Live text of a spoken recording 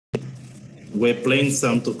we're playing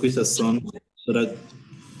some Toquita song so that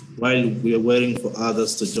while we are waiting for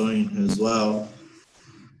others to join as well.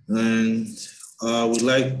 And we'd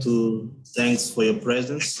like to thanks for your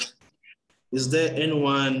presence. Is there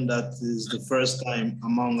anyone that is the first time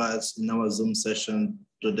among us in our Zoom session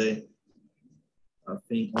today? I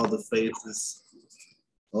think all the faces,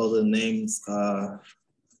 all the names are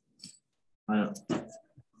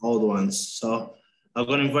old ones. So I'm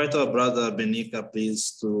going to invite our brother Benika,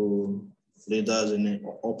 please, to lead us in an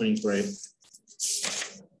opening prayer.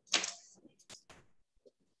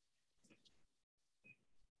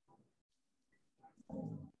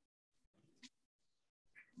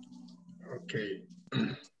 Okay.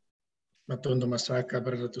 Matondo Masaka,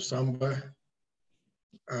 brother to Samba.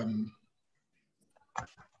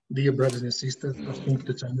 Dear brothers and sisters, I think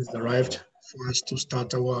the time has arrived for us to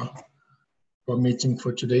start our meeting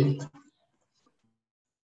for today.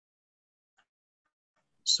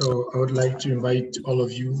 So I would like to invite all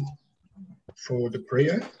of you for the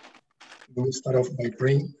prayer. We will start off by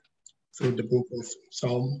praying through the book of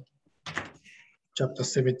Psalm, chapter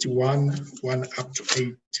 71, 1 up to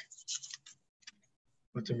 8.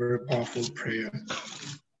 What a very powerful prayer.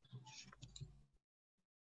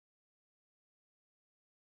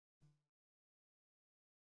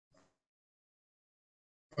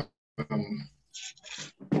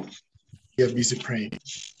 We are busy praying,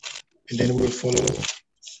 and then we'll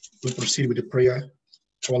proceed with the prayer,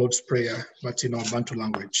 our Lord's Prayer, but in our Bantu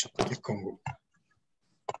language, the Congo.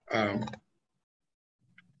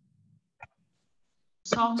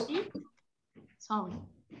 Psalm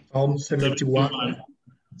 71.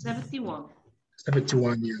 71.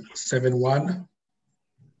 71, yeah. 71.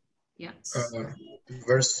 Yes.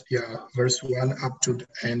 Verse 1 up to the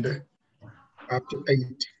end, up to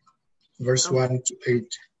 8. Verse 1 to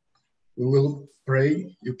 8. We will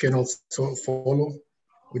pray. You can also follow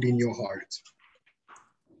within your heart.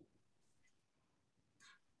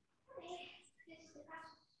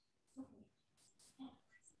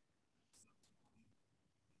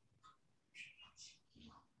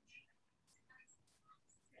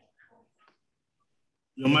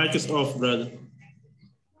 Your mic is off, brother.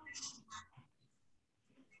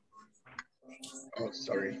 Oh,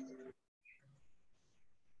 sorry.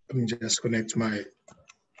 Let me just connect my...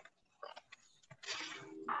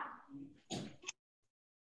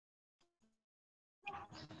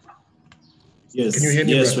 Yes. Can you hear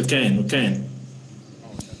me? Yes, brother? we can.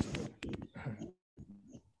 Oh, that's good.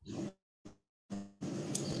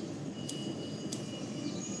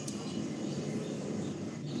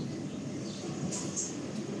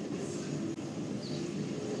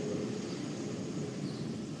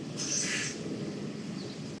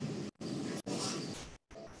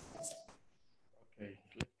 Okay,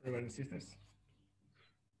 brothers and sisters.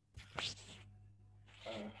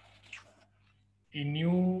 In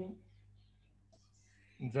you,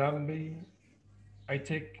 NZAMBI,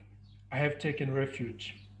 I have taken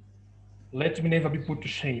refuge. Let me never be put to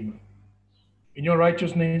shame. In your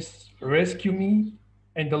righteousness, rescue me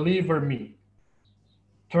and deliver me.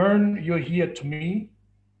 Turn your ear to me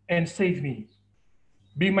and save me.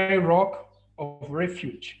 Be my rock of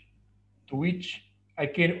refuge, to which I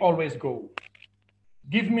can always go.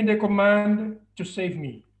 Give me the command to save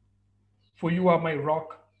me, for you are my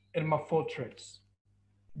rock and my fortress.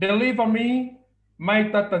 Deliver me, my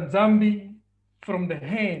Tata NZAMBI, from the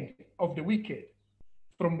hand of the wicked,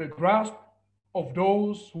 from the grasp of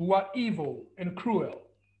those who are evil and cruel.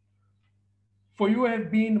 For you have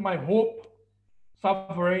been my hope,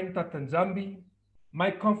 sovereign Tata NZAMBI,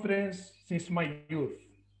 my confidence since my youth.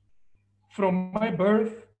 From my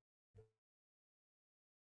birth,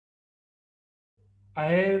 I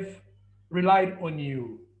have relied on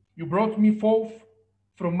you. You brought me forth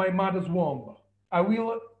from my mother's womb. I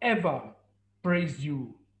will ever praise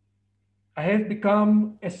you. I have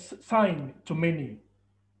become a sign to many.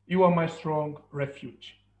 You are my strong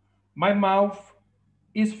refuge. My mouth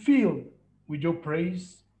is filled with your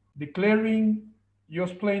praise, declaring your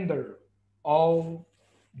splendor all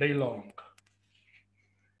day long.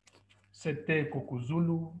 Sete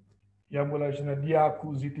kokuzulu, yambula jina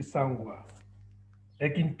diaku ziti sangwa.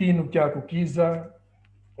 Ekintinu kiaku kiza,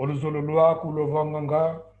 oluzololuaku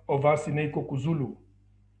lovanganga, ovasine kokuzulu.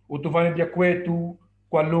 Utuvane dia kwetu,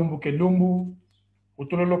 kwa lumbu ke lumbu,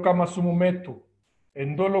 utuloloka masumu metu,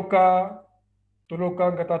 endoloka,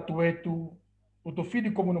 toloka ngatatu wetu,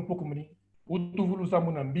 utufidi komu numpuku mni, utuvuluza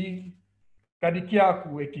munambi,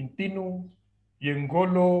 kadikiaku ekintinu,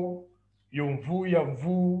 yengolo, yomvu ya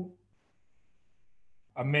mvu,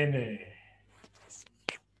 amene.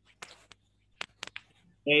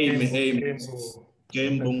 Amen.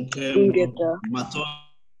 Kembo. Mato.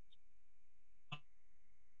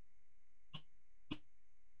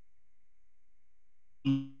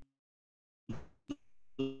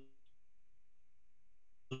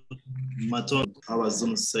 Maton, our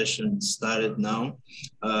Zoom session started now.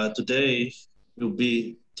 Today, we'll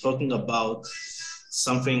be talking about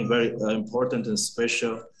something very important and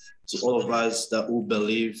special to all of us that who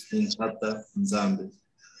believe in Tata NZAMBI.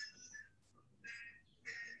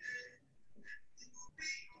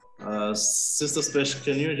 Sister Special,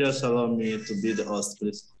 can you just allow me to be the host,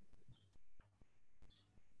 please?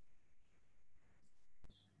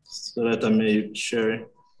 So that I may share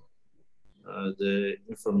the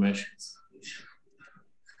information.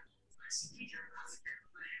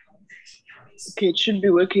 Okay, it should be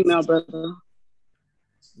working now, brother.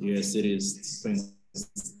 Yes, it is. Thanks.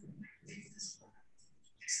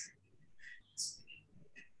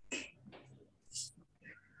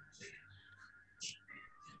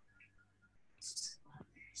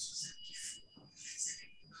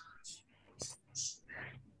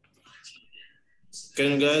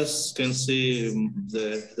 Can you guys see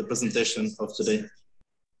the presentation of today?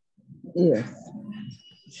 Yes.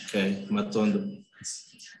 Okay, Matondo.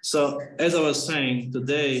 So as I was saying,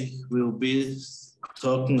 today we'll be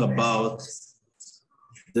talking about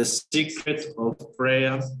the secret of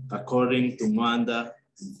prayer according to Mwanda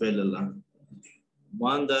Velela.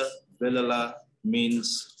 Mwanda Velela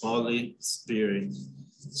means Holy Spirit.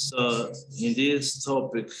 So in this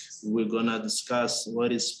topic, we're gonna discuss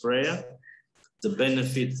what is prayer, the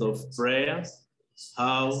benefits of prayer,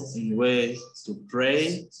 how and where to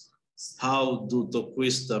pray, how do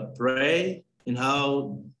Tokwista pray, and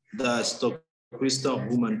how does Tokwista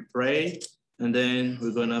woman pray, and then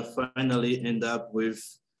we're gonna finally end up with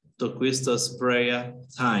Tokwista's prayer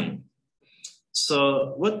time.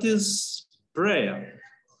 So what is prayer?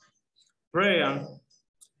 Prayer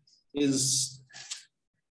is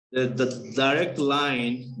the direct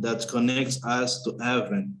line that connects us to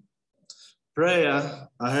heaven. Prayer,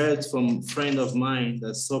 I heard from a friend of mine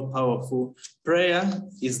that's so powerful. Prayer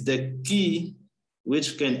is the key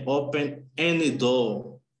which can open any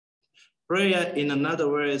door. Prayer, in other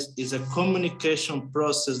words, is a communication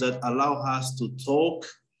process that allows us to talk,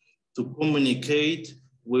 to communicate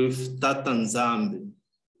with Tata NZAMBI.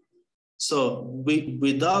 So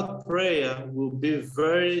without prayer, it will be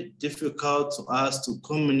very difficult to us to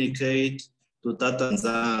communicate to Tata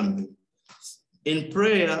NZAMBI. In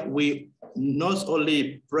prayer, we not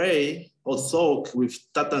only pray or talk with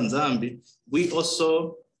Tata NZAMBI, we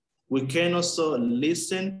can also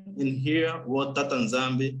listen and hear what Tata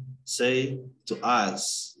NZAMBI say to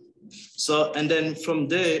us. So, and then from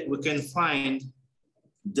there, we can find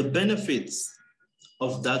the benefits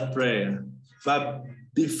of that prayer. But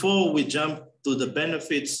before we jump to the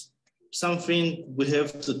benefits, something we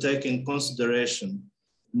have to take in consideration.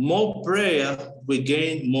 More prayer, we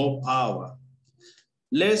gain more power.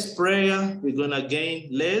 Less prayer, we're gonna gain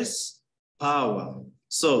less power.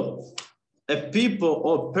 So a people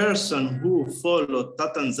or person who follow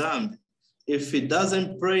Tata NZAMBI, if he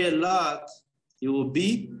doesn't pray a lot, he will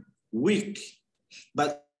be weak.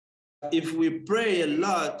 But if we pray a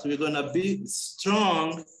lot, we're gonna be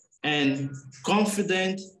strong and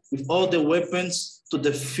confident with all the weapons to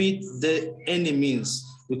defeat the enemies,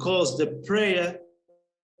 because the prayer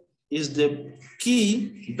is the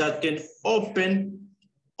key that can open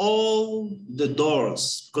all the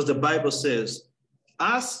doors, because the Bible says,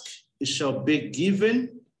 ask, it shall be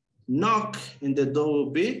given, knock, and the door will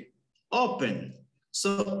be open.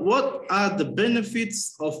 So what are the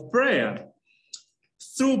benefits of prayer?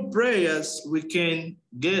 Through prayers, we can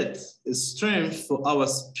get strength for our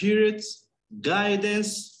spirit,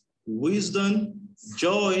 guidance, wisdom,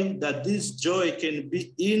 joy, that this joy can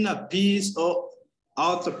be inner peace or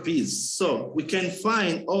outer peace. So we can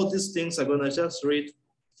find all these things. I'm gonna just read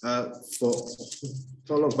for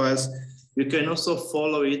all of us. You can also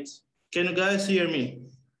follow it. Can you guys hear me?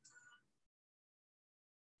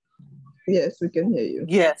 Yes, we can hear you.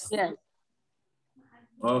 Yes. Yes.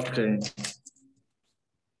 Okay.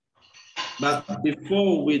 But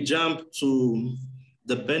before we jump to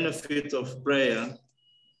the benefit of prayer,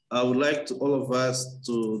 I would like to all of us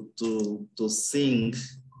to sing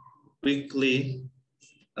quickly.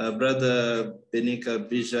 Brother Benika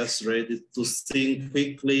be just ready to sing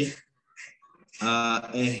quickly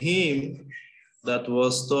a hymn that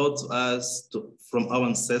was taught to us from our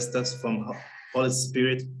ancestors, from Holy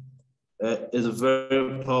Spirit. It's a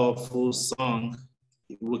very powerful song.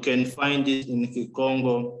 We can find it in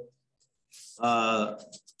Kikongo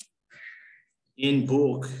in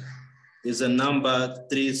book. Is a number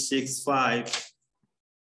 365.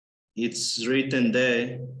 It's written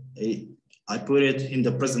there. I put it in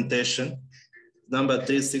the presentation. Number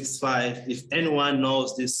 365. If anyone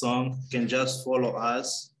knows this song, can just follow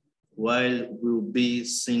us while we'll be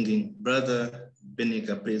singing. Brother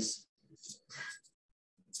Benika, please.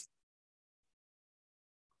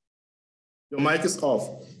 Your mic is off.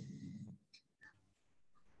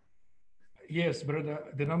 Yes, brother.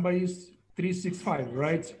 The number is 365,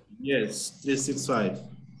 right? Yes, 365.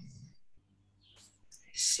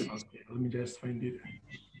 Okay, let me just find it.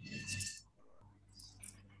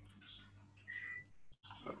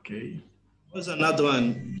 Okay. What's another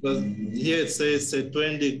one? Because here it says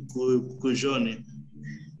 20 Kujoni.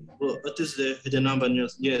 What is the number?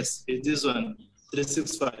 Yes, it's this one,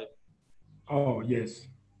 365. Oh, yes.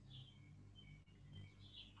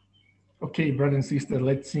 Okay, brother and sister,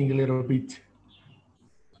 let's sing a little bit.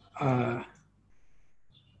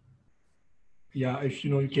 Yeah, if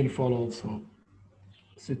you know, you can follow also.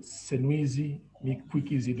 Senwizi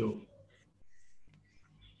Mikwikizido.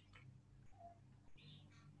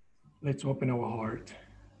 Let's open our heart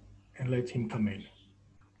and let him come in.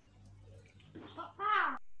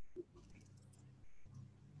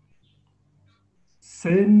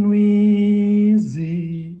 Senwizi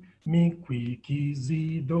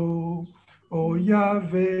Mikwikizido.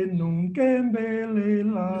 Oyave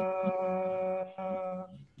nunkembelela.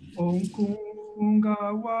 Onkunga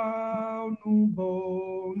wa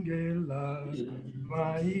nubongela.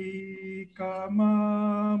 Maika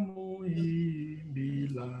mamuimbila.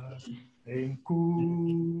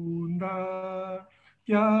 Enkunda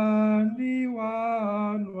kyani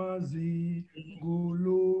wanwazi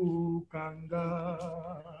gulukanga.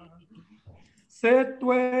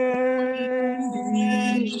 Setwendi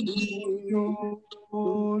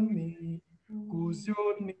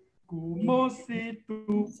kuzioni kumosi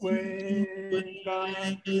tukwenga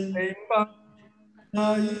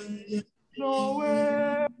embai nowe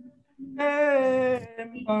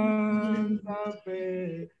embanza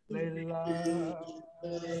velela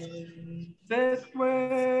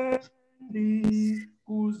setwendi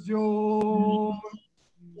kuzioni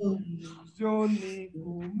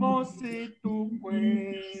kumosi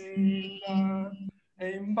tukwenga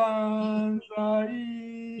embanza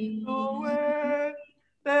inowe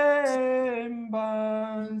tembanza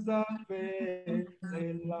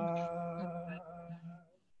velela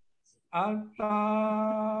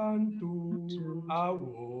atantu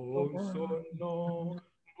awonsono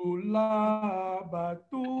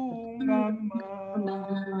bulabatungama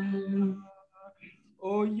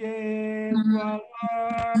oye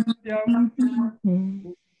twalaya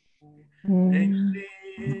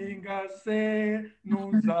engase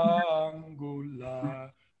nuzangula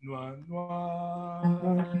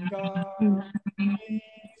nwanwanga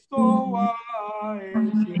isowa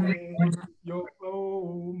eshe yoko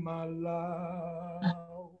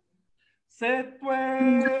malau setwe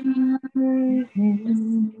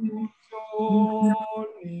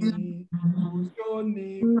kusioni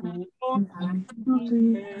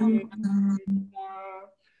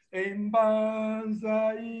embanza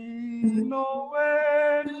inowe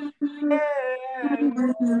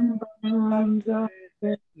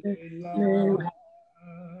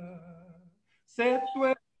setwe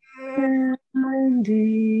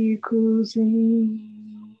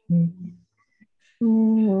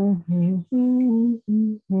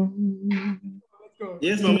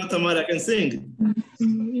Yes, Mama Tamara, I can sing.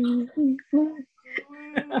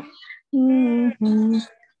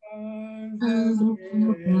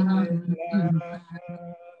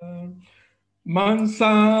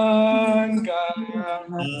 Mansanga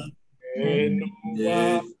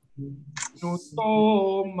enua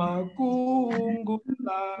nutoma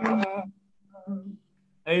kungula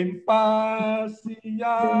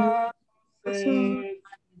empasia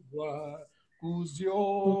sewa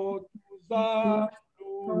kuziotuza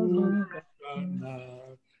lukana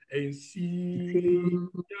ensia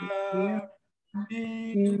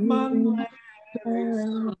Emmanuel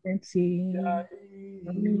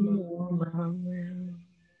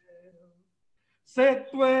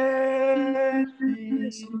setweni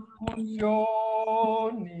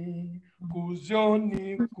kuzioni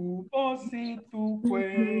kubosi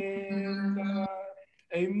tukwenga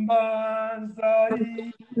embanza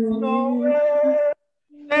inowe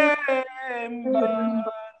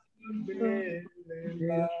embanza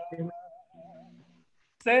belela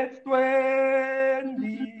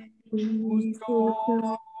setwendi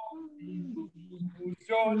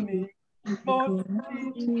kuzioni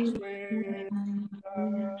mosi kwenda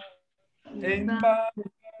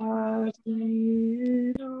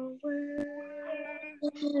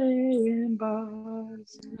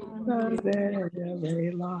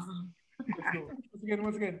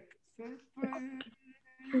once again.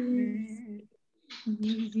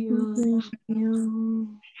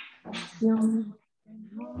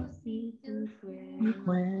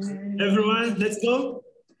 Everyone, let's go.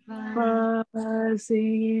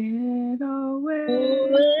 Passing away,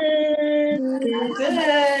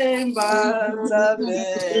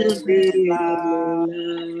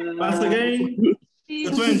 Once again,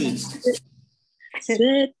 the 20s.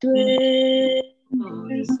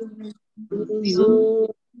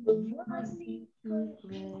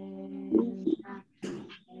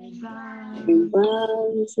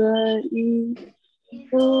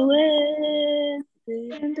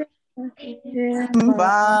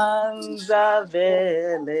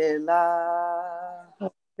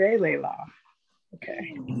 Velela. Okay.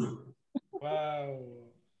 Wow.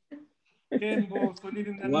 Kembo,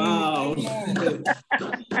 sonini na nini? Wow.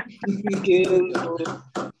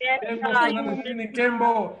 Kembo, sonini na nini?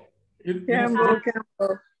 Kembo. When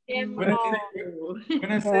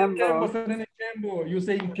I say Kembo, sonini Kembo, you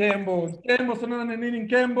say Kembo. Kembo, sonini na nini?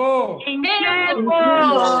 Kembo.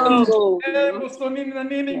 Kembo, sonini na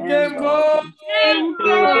nini? Kembo.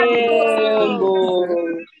 Kembo.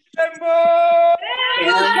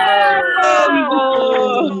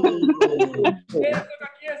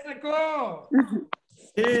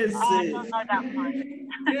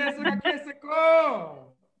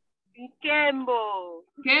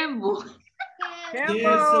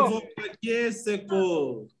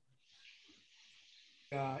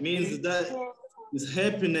 Means that is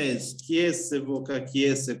happiness.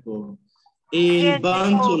 In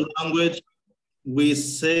Bantu language, we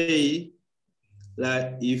say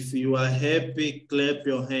that if you are happy, clap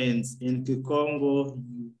your hands. In Kikongo,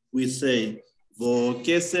 we say, when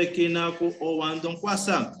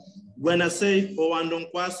I say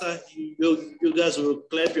you guys will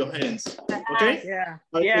clap your hands. Okay?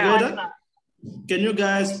 Yeah. Can you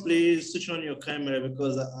guys please switch on your camera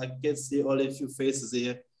because I can see all of your faces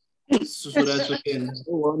here. So that you can.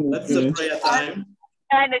 That's a prayer time.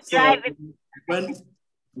 So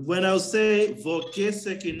when I say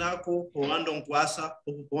vokese kinako oando nkwasa,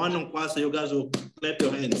 you guys will clap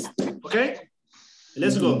your hands. Okay?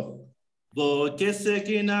 Let's go. Vokese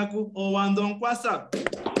kinako oando nkwasa.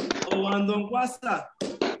 Oando nkwasa.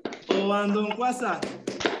 Oando nkwasa.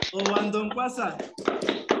 Oando nkwasa.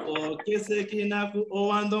 Vokese kinako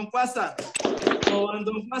oando nkwasa.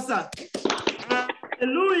 Oando nkwasa.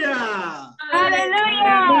 Hallelujah!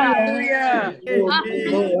 Hallelujah! We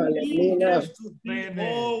have to be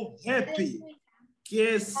all happy.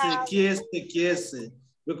 Kiese.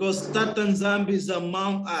 Because Tata NZAMBI is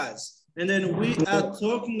among us. And then we are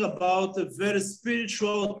talking about a very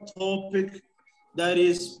spiritual topic that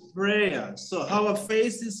is prayer. So our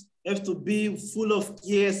faces have to be full of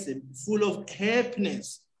kiese, full of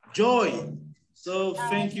happiness, joy. So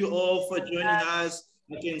thank you all for joining us.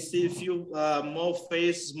 I can see a few more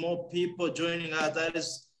faces, more people joining us. That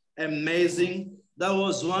is amazing. That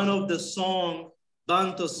was one of the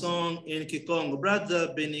Bantu song in Kikongo. Brother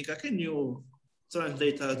Benika, can you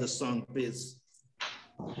translate the song, please?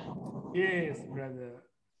 Yes, brother.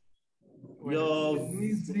 Your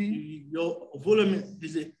volume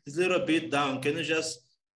is a little bit down. Can you just...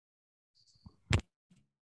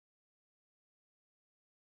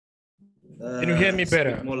 Can you hear me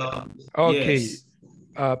better? Okay. Yes.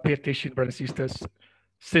 Pay attention, brothers and sisters.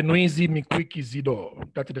 Senuizi mikwiki zido.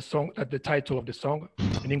 That's the song. That's the title of the song.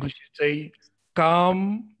 In English, you say,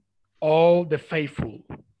 "Come, all the faithful."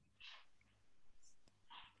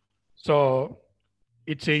 So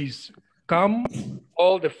it says, "Come,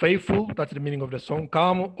 all the faithful." That's the meaning of the song.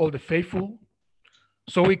 Come, all the faithful,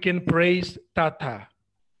 so we can praise Tata.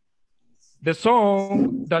 The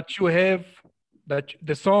song that you have,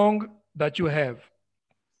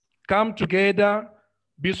 come together,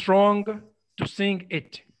 be strong to sing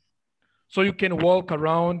it, so you can walk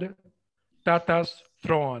around Tata's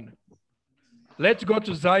throne. Let's go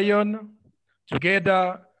to Zion.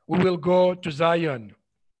 Together, we will go to Zion,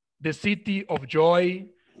 the city of joy,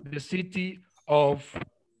 the city of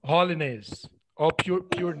holiness, or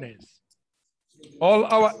pureness. All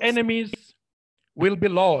our enemies will be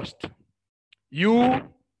lost.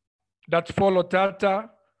 You that follow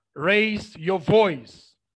Tata, raise your voice.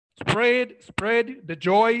 Spread the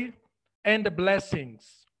joy and the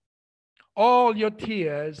blessings. All your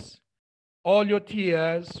tears,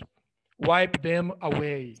 wipe them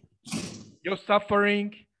away. Your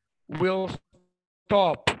suffering will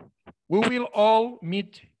stop. We will all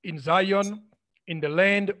meet in Zion, in the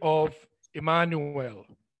land of Emmanuel.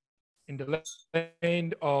 In the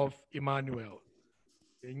land of Emmanuel.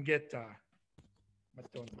 Ingeta.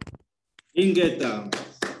 Ingeta,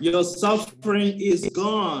 your suffering is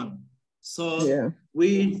gone. So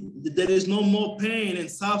there is no more pain and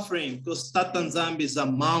suffering because Tata NZAMBI is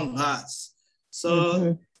among us.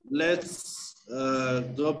 So let's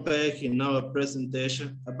go back in our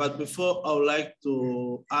presentation. But before, I would like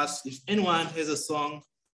to ask if anyone has a song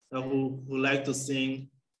that who would like to sing.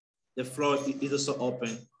 the floor is also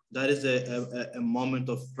open. That is a moment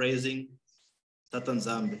of praising Tata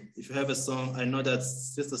NZAMBI. If you have a song, I know that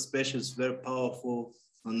Sister Special is very powerful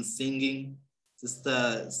on singing.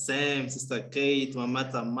 Sister Sam, Sister Kate, Mama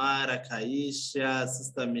Tamara, Kaisha,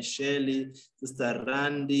 Sister Michelle, Sister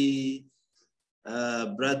Randy,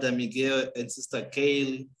 Brother Miguel, and Sister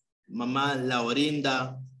Kaylee, Mama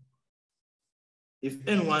Laurinda. If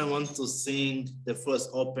anyone wants to sing, the floor is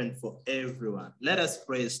open for everyone. Let us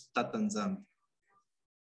praise Tata NZAMBI.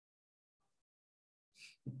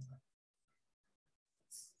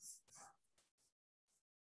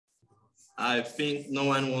 I think no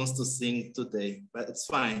one wants to sing today, but it's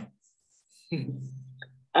fine.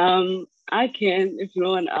 I can, if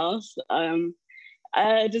no one else.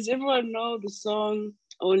 Does everyone know the song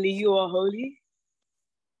 "Only You Are Holy"?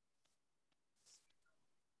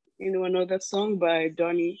 Anyone know that song by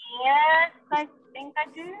Donny? Yes, I think I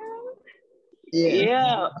do.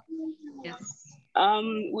 Yeah. Yes.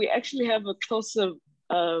 We actually have a closer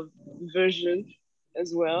version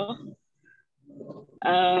as well. So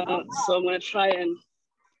I'm gonna try and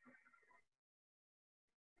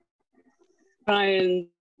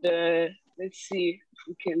let's see if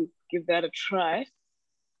we can give that a try.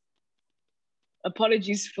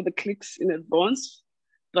 Apologies for the clicks in advance,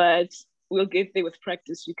 but we'll get there with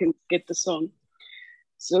practice. You can get the song.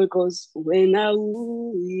 So it goes, when I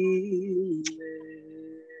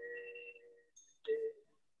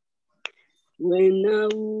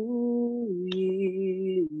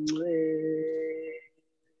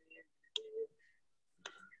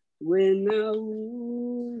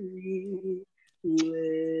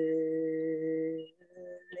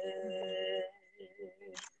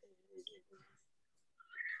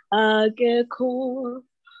akekho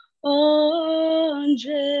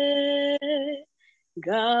onje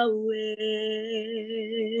gawe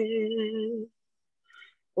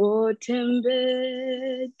othembekile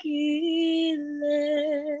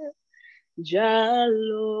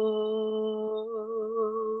jalo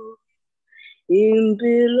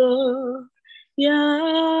impilo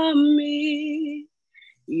yami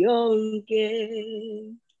yonke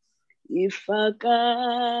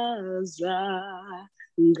ifakaza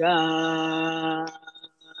ngawe.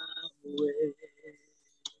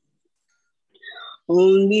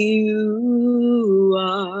 Only you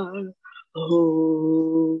are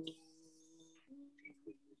holy.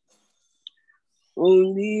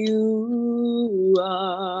 Only you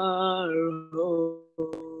are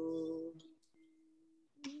holy.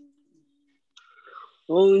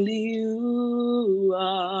 Only you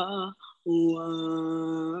are wonderful.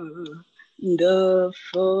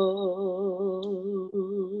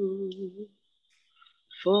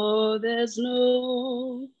 For there's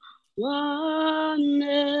no one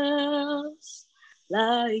else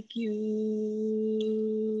like you,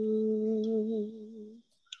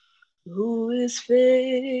 who is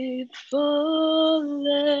faithful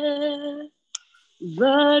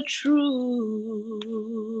ever true.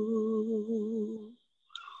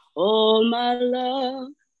 All my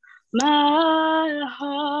love, my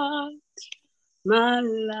heart, my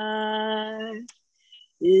life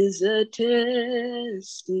is a testimony.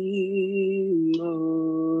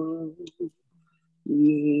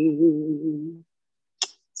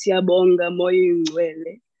 Siyabonga moyo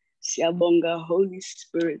ingcwele, siyabonga Holy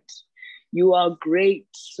Spirit. You are great,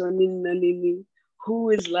 Soninanini. Who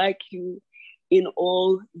is like you in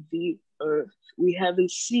all the earth? We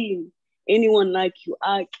haven't seen anyone like you.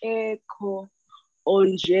 Akekho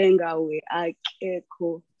onjengawe,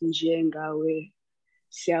 akekho njengawe.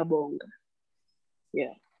 Siyabonga.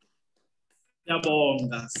 Yeah.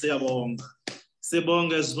 Siyabonga, siyabonga.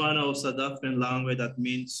 Siyabonga is one of South African language that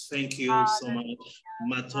means thank you so much.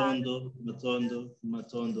 Matondo, matondo,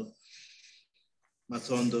 matondo.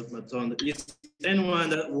 Matondo, matondo. Is anyone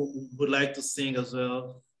that would like to sing as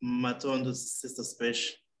well? Matondo, Sister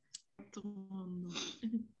Special.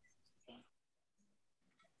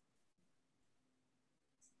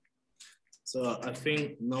 So I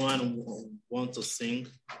think no one wants to sing.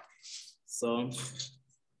 So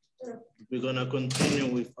we're gonna continue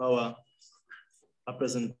with our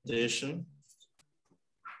presentation.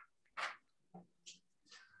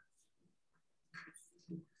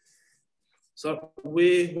 So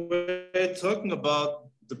we were talking about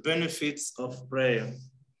the benefits of prayer.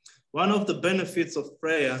 One of the benefits of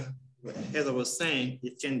prayer, as I was saying,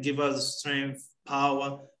 it can give us strength,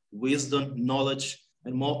 power, wisdom, knowledge,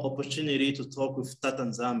 and more opportunity to talk with Tata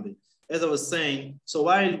NZAMBI. As I was saying, so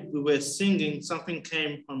while we were singing, something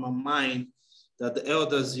came on my mind that the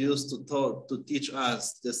elders used to teach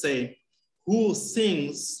us. They say, who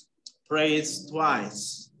sings prays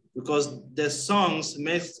twice. because the songs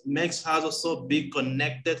makes us also be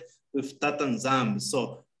connected with Tata NZAMBI.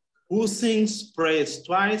 So who sings praise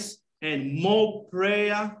twice, and more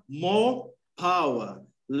prayer, more power.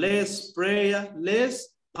 Less prayer, less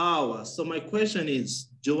power. So my question is,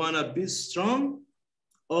 do you want to be strong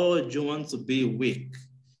or do you want to be weak?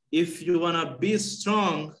 If you want to be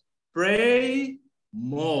strong, pray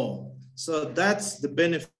more. So that's the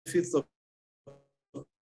benefits of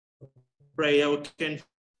prayer. We can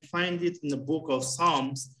find it in the book of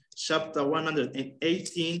Psalms, chapter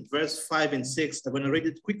 118, verse 5 and 6. I'm going to read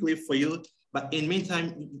it quickly for you, but in the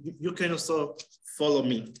meantime, you can also follow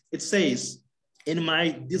me. It says, in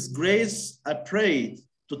my disgrace, I prayed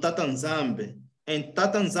to Tata NZAMBI, and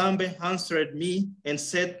Tata NZAMBI answered me and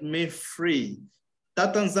set me free.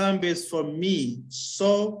 Tata NZAMBI is for me,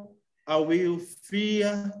 so I will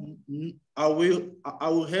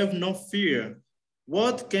have no fear.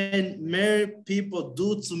 What can mere people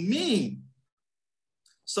do to me?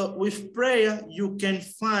 So with prayer, you can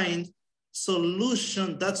find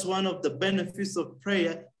solution. That's one of the benefits of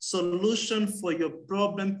prayer, solution for your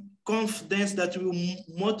problem, confidence that will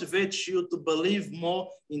motivate you to believe more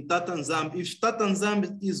in Tata NZAMBI. If Tata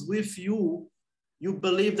NZAMBI is with you, you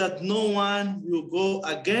believe that no one will go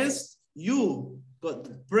against you.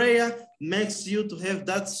 But prayer makes you to have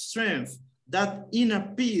that strength, that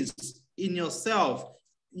inner peace in yourself.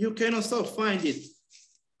 You can also find it,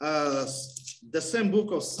 the same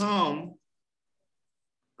book of Psalm,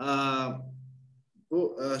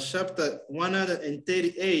 chapter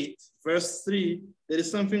 138, verse 3. There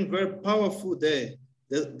is something very powerful there.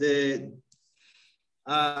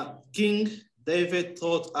 King David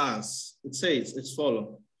taught us. It says, it's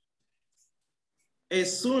follow.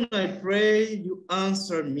 As soon as I pray, you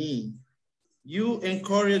answer me. You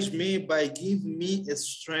encourage me by giving me a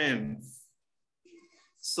strength.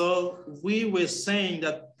 So we were saying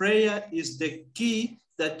that prayer is the key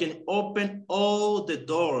that can open all the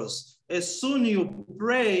doors. As soon as you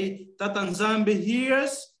pray, Tata NZAMBI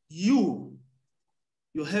hears you.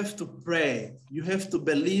 You have to pray. You have to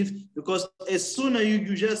believe, because as soon as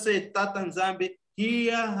you just say, Tata NZAMBI,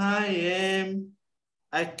 here I am.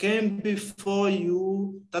 I came before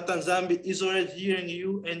you. Tata NZAMBI is already hearing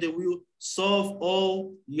you, and they will solve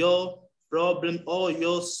all your problems, all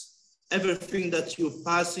your everything that you're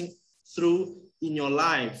passing through in your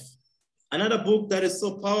life. Another book that is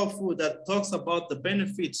so powerful that talks about the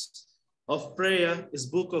benefits of prayer is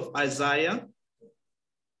book of Isaiah.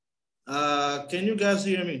 Can you guys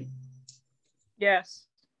hear me? Yes.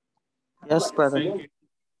 Yes, brother.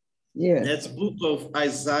 Yes. That's book of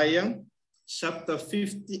Isaiah, chapter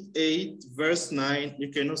 58, verse 9. You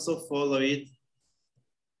can also follow it.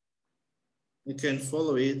 You can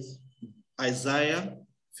follow it. Isaiah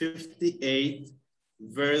 58,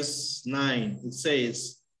 verse 9. It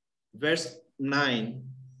says, verse 9,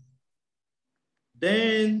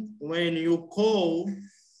 then when you call,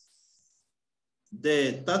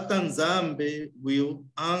 the Tata NZAMBI will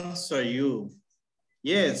answer you.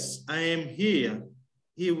 Yes, I am here.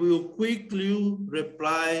 He will quickly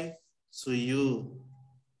reply to you.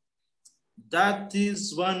 That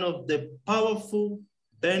is one of the powerful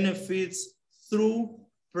benefits through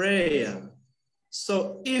prayer.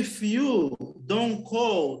 So if you don't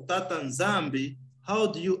call Tata NZAMBI, how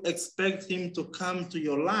do you expect him to come to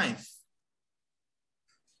your life?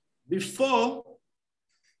 Before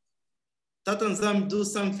Tata NZAMBI do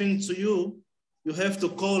something to you, you have to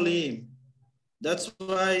call him. That's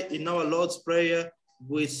why in our Lord's Prayer,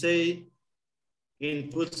 we say in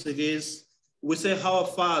Portuguese, we say, our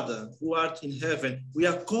Father who art in heaven. We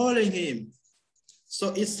are calling him. So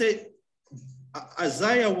it said,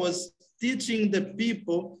 Isaiah was teaching the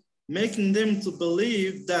people, making them to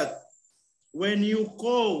believe that when you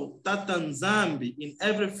call Tata NZAMBI in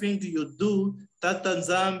everything you do, Tata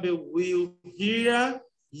NZAMBI will hear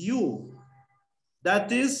you.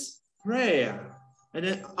 That is prayer. And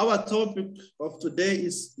then our topic of today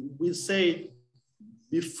is, we said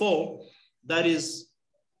before, that is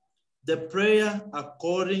the prayer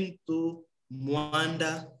according to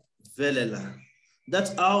Mwanda Velela.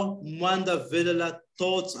 That's how Mwanda Velela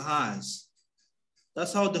taught us.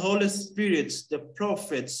 That's how the Holy Spirit, the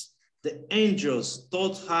prophets, the angels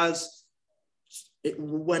taught us.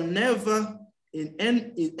 Whenever in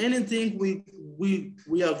anything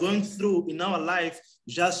we are going through in our life,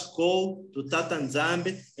 just call to Tata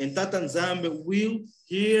NZAMBI, and Tata NZAMBI will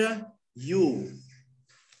hear you.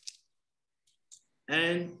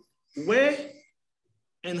 And where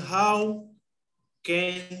and how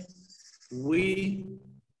can we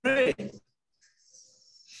pray?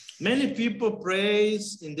 Many people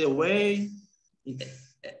praise in their way,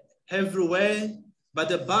 everywhere, But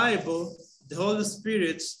the Bible, the Holy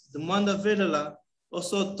Spirit, the Manda Vedala,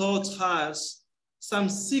 also taught us some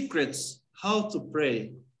secrets how to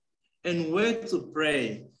pray and where to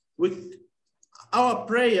pray. Our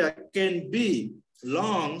prayer can be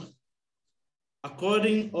long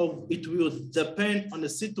according of it will depend on the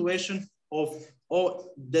situation of or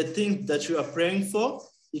the thing that you are praying for.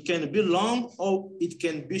 It can be long or it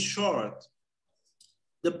can be short.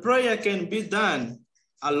 The prayer can be done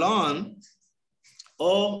alone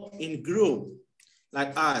or in group.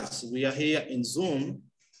 Like us, we are here in Zoom.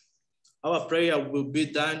 Our prayer will be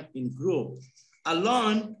done in group.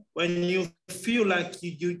 Alone, when you feel like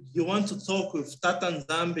you want to talk with Tata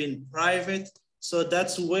NZAMBI in private, so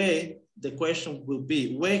that's where the question will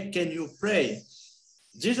be, where can you pray?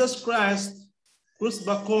 Jesus Christ, Cruz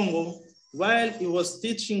Bakongo, while he was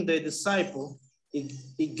teaching the disciple,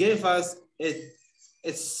 he gave us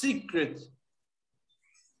a secret.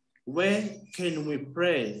 Where can we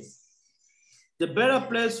pray? The better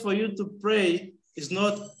place for you to pray is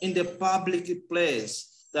not in the public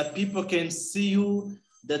place that people can see you,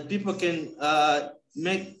 that people can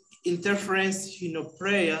make interference in your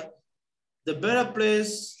prayer. The better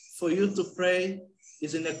place for you to pray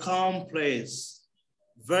is in a calm place,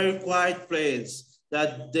 very quiet place,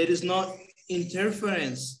 that there is no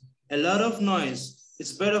interference, a lot of noise.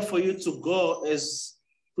 It's better for you to go, as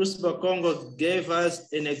Chris Bakongo gave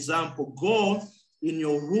us an example, go in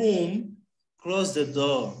your room, close the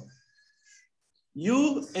door.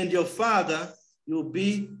 You and your father, you'll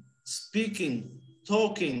be speaking,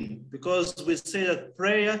 talking, because we say that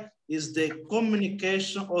prayer is the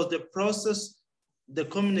communication or the process, the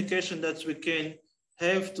communication that we can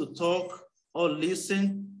have to talk or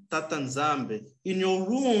listen Tata NZAMBI. In your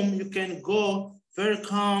room, you can go very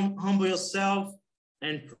calm, humble yourself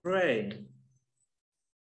and pray.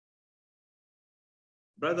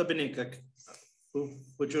 Brother Benika,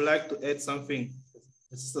 would you like to add something?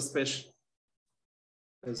 It's a special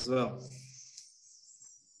as well.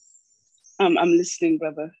 I'm listening,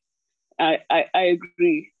 brother. I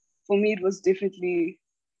agree. For me, it was definitely,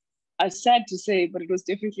 sad to say, but it was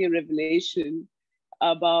definitely a revelation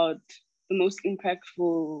about the most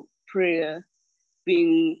impactful prayer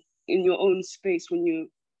being in your own space when you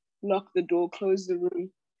lock the door, close the room.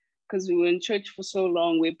 Because we were in church for so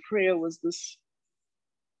long where prayer was this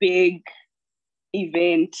big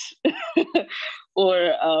event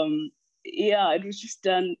or it was just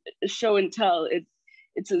done show and tell.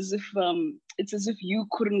 It's as if you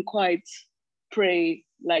couldn't quite pray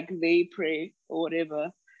like they pray or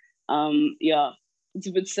whatever. It's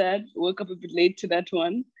a bit sad. Woke up a bit late to that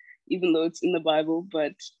one, even though it's in the Bible,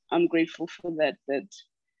 but I'm grateful for that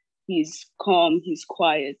he's calm, he's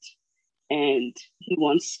quiet, and he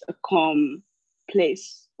wants a calm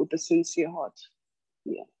place with a sincere heart.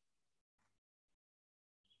 Yeah.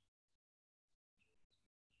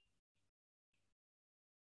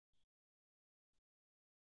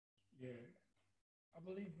 Yeah, I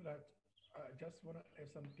believe that I just want to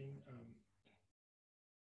add something.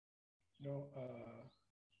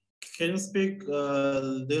 Can you speak a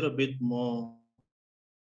little bit more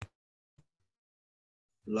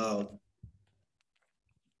loud?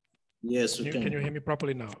 Yes, we can. Can you hear me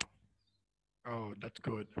properly now? Oh, that's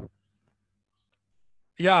good.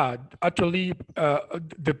 Yeah, actually,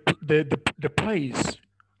 the place.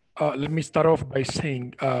 Let me start off by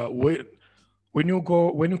saying, when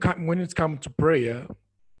it's come to prayer,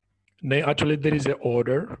 actually there is an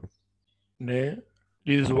order.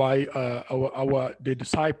 This is why the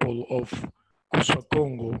disciple of Kuswa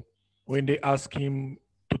Congo, when they asked him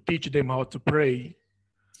to teach them how to pray,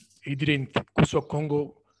 he didn't Kuswa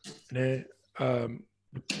Congo,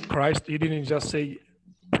 Christ. He didn't just say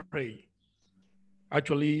pray.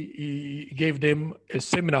 Actually, he gave them a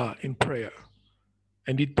seminar in prayer,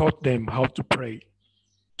 and he taught them how to pray,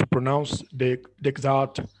 to pronounce the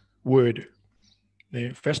exact word.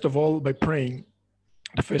 First of all, by praying,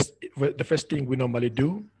 the first thing we normally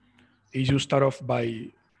do is you start off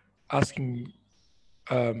by asking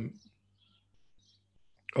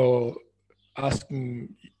or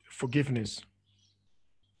asking forgiveness.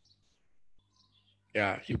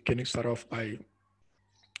 Yeah, you can start off by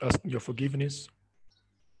asking your forgiveness,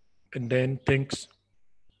 and then thanks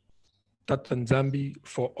Tata NZAMBI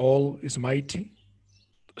for all is mighty,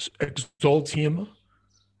 exalt him.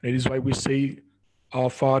 That is why we say, our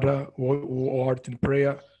Father who art in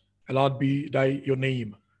prayer, hallowed be your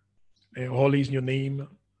name. Holy is your name.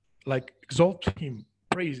 Like, exalt him,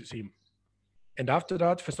 praise him. And after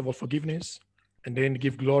that, first of all, forgiveness, and then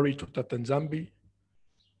give glory to Tata NZAMBI.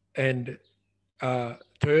 And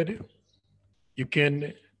third, you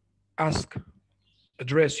can ask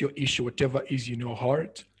address your issue, whatever is in your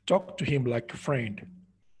heart. Talk to him like a friend.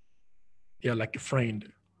 Yeah, like a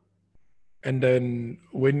friend. And then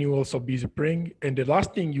when you also busy praying, and the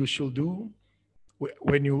last thing you should do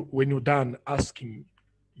when you're done asking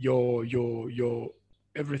your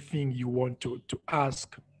everything you want to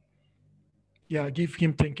ask, yeah, give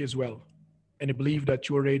him thank as well, and believe that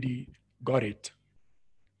you already got it.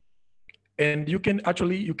 And you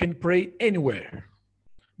can pray anywhere,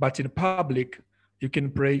 but in public you can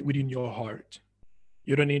pray within your heart.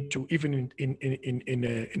 You don't need to, even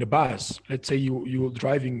in a bus. Let's say you're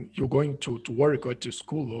driving, you're going to work or to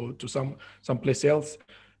school or to someplace else.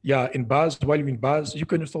 Yeah, in bus, while you're in bus, you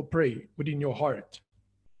can also pray within your heart.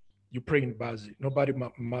 You pray in bus. Nobody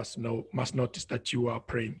must notice that you are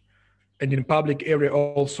praying. And in public area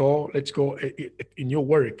also, let's go in your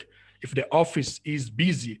work. If the office is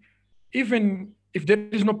busy, even if there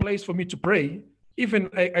is no place for me to pray, even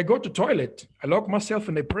I go to toilet, I lock myself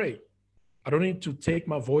and I pray. I don't need to take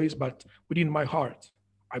my voice, but within my heart,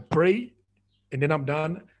 I pray, and then I'm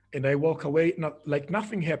done, and I walk away, not like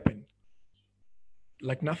nothing happened.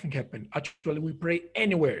 Like nothing happened. Actually, we pray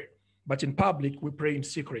anywhere, but in public, we pray in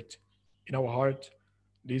secret, in our heart.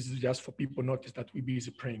 This is just for people to notice that we're busy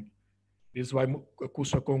praying. This is why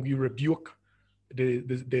Kusakong, you rebuke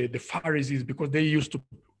the Pharisees, because they used to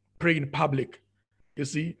pray in public. You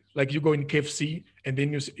see, like you go in KFC, and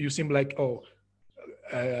then you seem like, oh,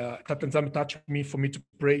 Tata NZAMBI touch me for me to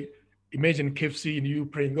pray. Imagine KFC and you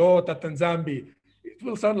praying, oh, Tata NZAMBI. It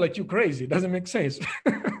will sound like you crazy. It doesn't make sense.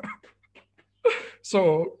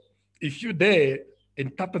 So if you're there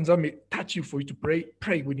and Tata NZAMBI touch you for you to pray,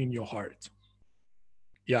 pray within your heart.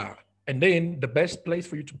 Yeah. And then the best place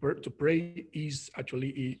for you to pray is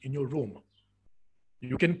actually in your room.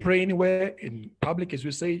 You can pray anywhere in public, as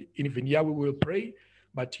we say, in Vinya we will pray,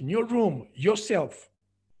 but in your room, yourself,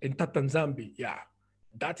 in Tata NZAMBI, yeah,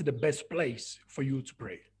 that's the best place for you to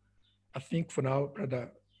pray. I think for now,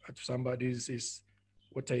 brother, somebody is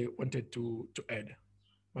what I wanted to add.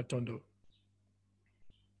 Matondo.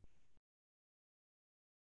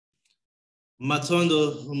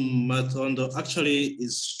 Matondo actually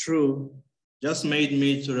is true. Just made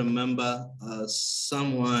me to remember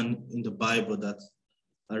someone in the Bible that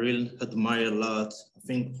I really admire a lot. I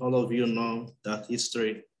think all of you know that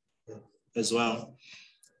history as well.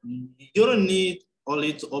 You don't need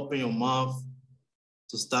only to open your mouth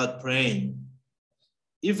to start praying.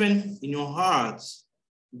 Even in your heart,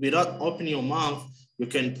 without opening your mouth, you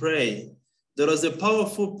can pray. There was a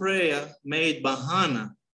powerful prayer made by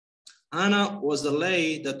Hannah. Hannah was a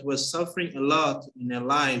lady that was suffering a lot in her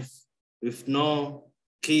life with no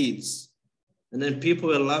kids. And then people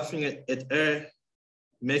were laughing at her,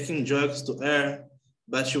 making jokes to her,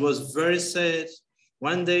 but she was very sad.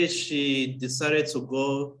 One day she decided to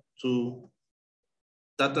go to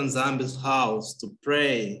Tata NZAMBI's house to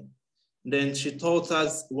pray. Then she taught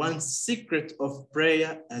us one secret of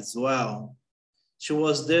prayer as well. She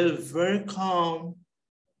was there very calm,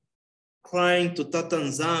 crying to Tata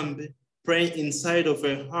NZAMBI, praying inside of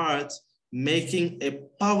her heart, making a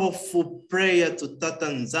powerful prayer to Tata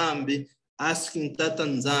NZAMBI, asking Tata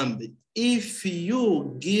NZAMBI, if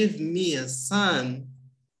you give me a son,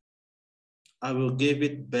 I will give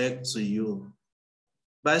it back to you.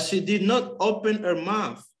 But she did not open her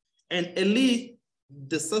mouth. And Eli,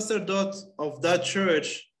 the sacerdote of that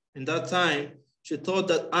church in that time, she thought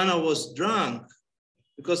that Anna was drunk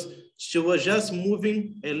because she was just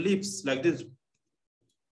moving her lips like this.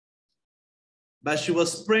 But she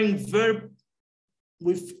was praying very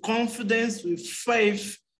with confidence, with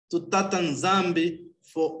faith to Tata NZAMBI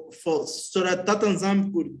so that Tata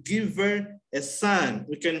NZAMBI could give her a son.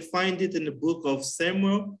 We can find it in the book of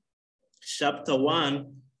Samuel, chapter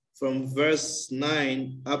 1, from verse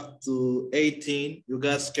 9 up to 18. You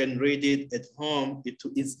guys can read it at home.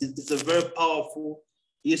 It's a very powerful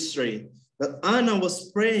history. But Anna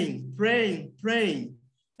was praying. And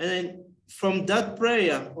then from that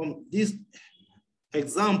prayer, from this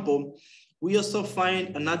example, we also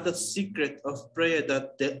find another secret of prayer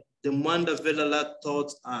that the Manda Velala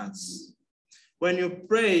taught us. When you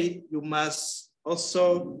pray, you must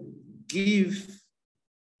also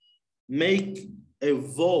make a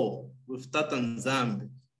vow with Tata NZAMBI.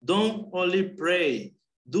 Don't only pray,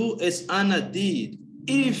 do as Anna did.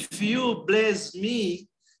 If you bless me,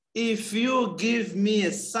 if you give me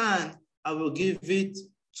a son, I will give it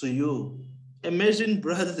to you. Imagine,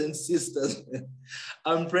 brothers and sisters,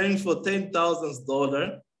 I'm praying for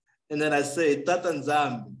 $10,000, and then I say, Tata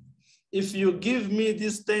NZAMBI, if you give me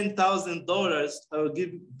this $10,000, I will give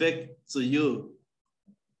it back to you.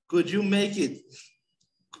 Could you make it?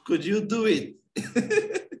 Could you do it?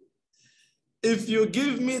 if you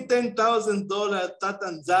give me $10,000, Tata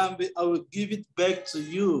NZAMBI, I will give it back to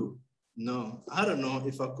you. No, I don't know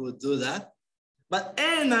if I could do that. But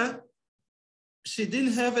Anna, she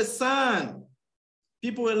didn't have a son.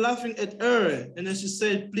 People were laughing at her. And then she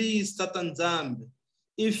said, please, Tata NZAMBI,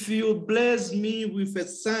 if you bless me with a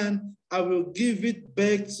son, I will give it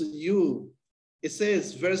back to you. It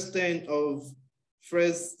says, verse 10 of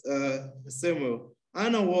 1 Samuel,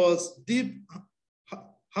 Anna was deep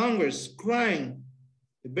hunger, crying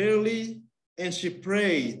barely, and she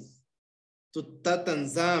prayed to Tata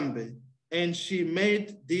NZAMBI, and she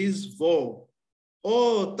made this vow.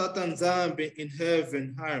 Oh, Tata NZAMBI in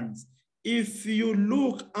heaven arms, if you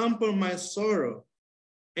look upon my sorrow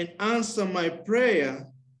and answer my prayer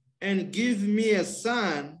and give me a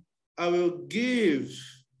son, I will give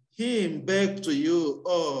him back to you.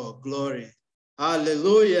 Oh, glory.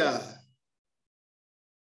 Hallelujah.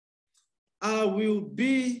 I will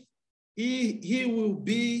be, he will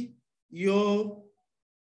be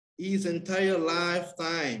his entire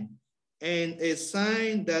lifetime, and a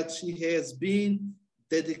sign that she has been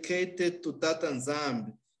dedicated to Tata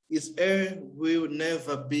NZAMBI. His hair will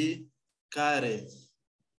never be cut.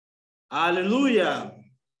 Hallelujah.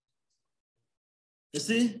 You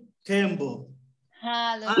see, Campbell.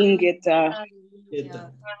 Ingeta.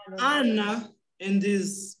 Anna, in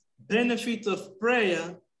this benefit of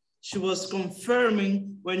prayer, she was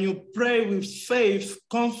confirming when you pray with faith,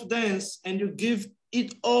 confidence, and you give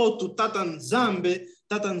it all to Tata NZAMBI,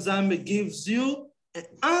 Tata NZAMBI gives you an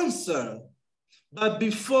answer. But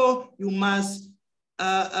before, you must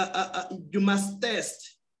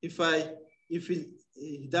test. If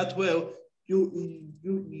that well,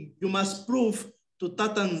 you must prove to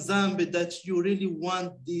Tata NZAMBI that you really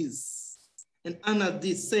want this. And Anna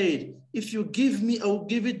did say, if you give me, I will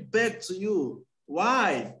give it back to you.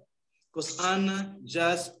 Why? Because Anna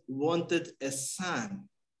just wanted a son.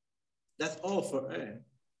 That's all for her.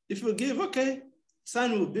 If you give, okay,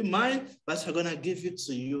 son will be mine, but I'm gonna give it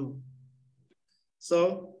to you.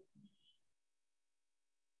 So,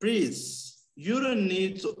 please, you don't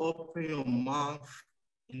need to open your mouth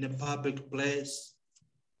in a public place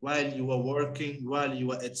while you are working, while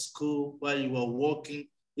you are at school, while you are walking.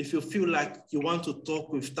 If you feel like you want to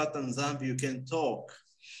talk with Tata NZAMBI, you can talk.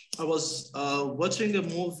 I was watching a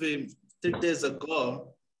movie 3 days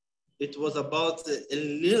ago. It was about a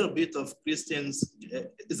little bit of Christians.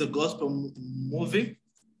 It's a gospel movie.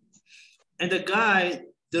 And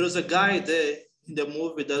there was a guy there in the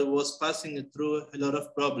movie that was passing through a lot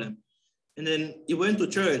of problems. And then he went to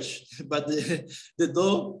church, but the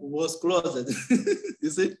door was closed, you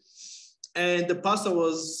see? And the pastor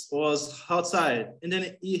was outside. And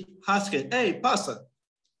then he asked, hey, pastor,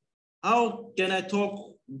 how can I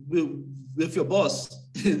talk with your boss?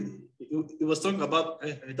 He was talking about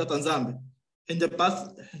Tata NZAMBI. And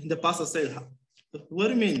the pastor said, what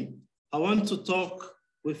do you mean? I want to talk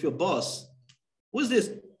with your boss. Who's this?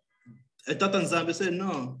 Tata NZAMBI said,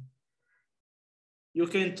 no. You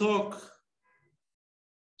can talk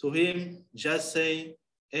to him, just say,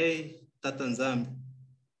 hey, Tata NZAMBI,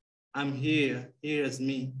 I'm here, here is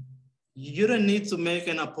me. You don't need to make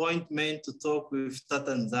an appointment to talk with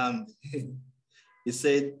Tata NZAMBI. He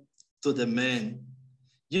said to the man,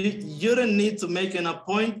 you don't need to make an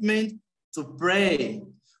appointment to pray.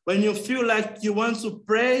 When you feel like you want to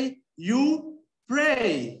pray, you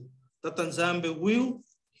pray. Tata NZAMBI will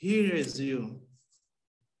hear you.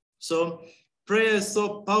 So prayer is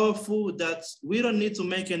so powerful that we don't need to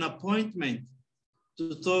make an appointment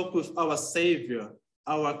to talk with our Savior,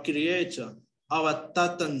 our Creator, our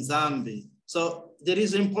Tata NZAMBI. So there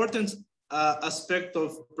is an important aspect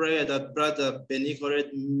of prayer that Brother Benico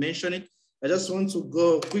already mentioned. I just want to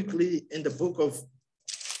go quickly in the book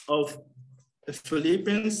of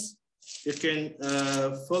Philippians. You can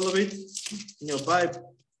follow it in your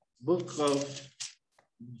Bible.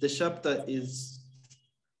 The chapter is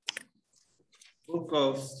book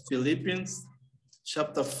of Philippians,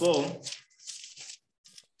 chapter 4.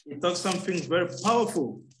 It talks something very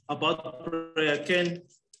powerful about prayer.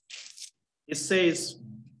 It says,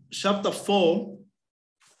 chapter 4,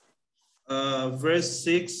 verse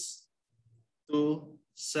 6 to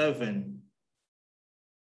 7.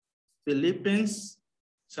 Philippians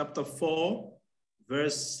chapter 4,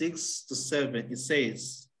 verse 6 to 7. It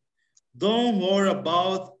says, don't worry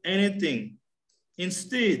about anything.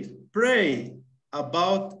 Instead, pray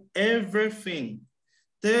about everything.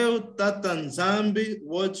 Tell Tata NZAMBI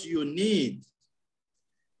what you need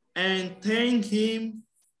and thank him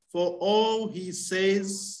for all he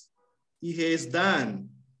says he has done.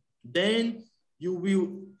 Then you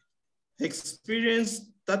will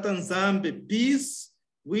experience Tata NZAMBI peace,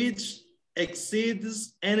 which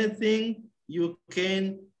exceeds anything you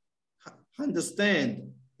can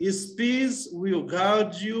understand. His peace will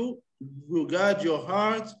guard you, will guard your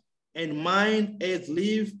heart and mind as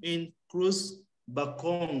live in Cruz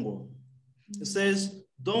Bakongo. It says,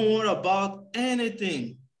 don't worry about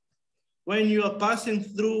anything. When you are passing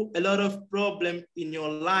through a lot of problem in your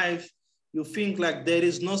life, you think like there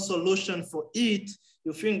is no solution for it.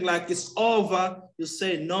 You think like it's over. You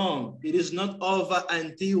say, no, it is not over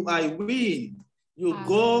until I win. You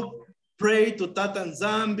go pray to Tata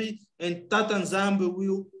NZAMBI and Tata NZAMBI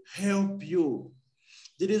will help you.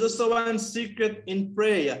 There is also one secret in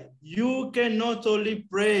prayer. You can not only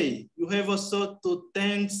pray, you have also to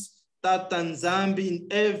thank Tata NZAMBI in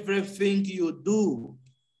everything you do.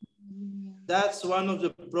 That's one of the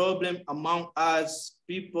problems among us,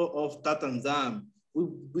 people of Tata NZAMBI.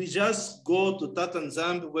 We just go to Tata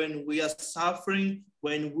NZAMBI when we are suffering,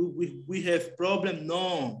 when we have problem.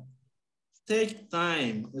 No, take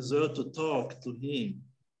time as well to talk to him.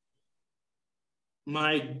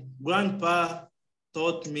 My grandpa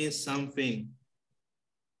taught me something.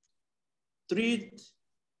 Treat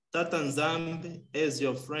Tata NZAMBI as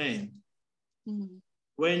your friend.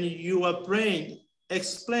 When you are praying,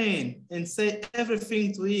 explain and say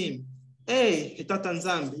everything to him. Hey, Tata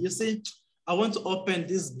NZAMBI, you see, I want to open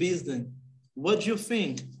this business. What do you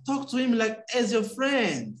think? Talk to him like as your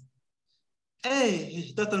friend.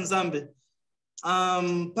 Hey, Tata NZAMBI,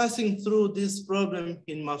 I'm passing through this problem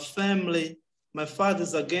in my family. My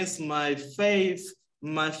father's against my faith.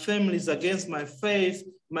 My family is against my faith.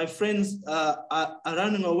 My friends are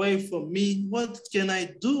running away from me. What can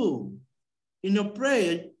I do? In your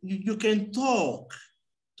prayer, you can talk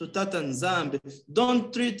to Tata NZAMBI.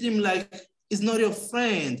 Don't treat him like he's not your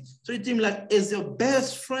friend. Treat him like as your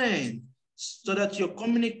best friend so that your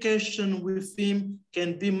communication with him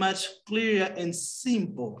can be much clearer and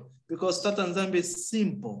simple because Tata NZAMBI is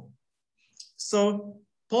simple. So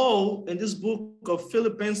Paul, in this book of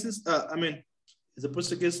Philippians, it's a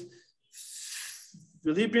Portuguese,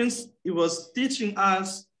 Philippians, he was teaching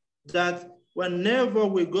us that whenever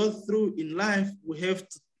we go through in life, we have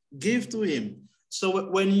to give to him. So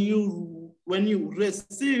when you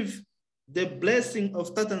receive the blessing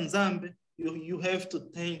of Tata NZAMBI, you have to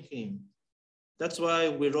thank him. That's why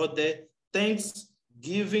we wrote there,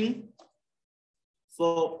 thanksgiving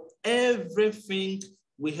for everything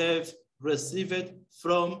we have received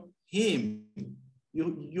from him.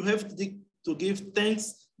 You have to give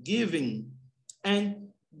thanksgiving. And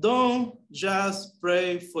don't just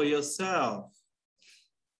pray for yourself.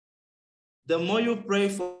 The more you pray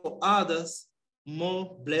for others,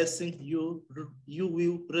 more blessing you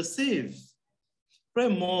will receive. Pray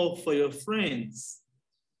more for your friends,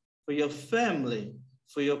 for your family,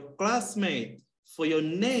 for your classmates, for your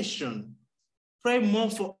nation. Pray more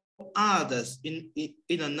for others,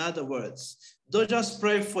 in other words. Don't just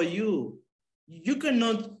pray for you. You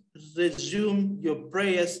cannot resume your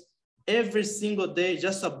prayers every single day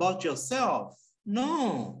just about yourself.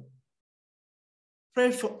 No.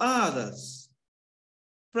 Pray for others.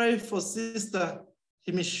 Pray for Sister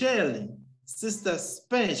Michelle, Sister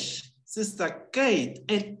Spesh, Sister Kate,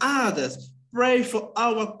 and others. Pray for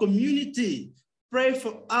our community. Pray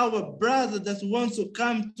for our brother that wants to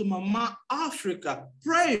come to Mama Africa.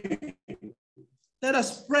 Pray. Let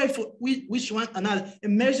us pray for which one another.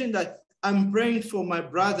 Imagine that I'm praying for my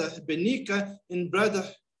brother Benika, and brother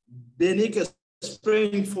Benika is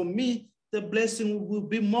praying for me. The blessing will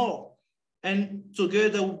be more. And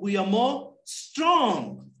together we are more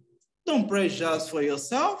strong. Don't pray just for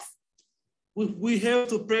yourself. We have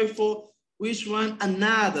to pray for which one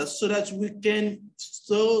another so that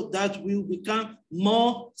we will become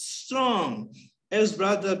more strong. As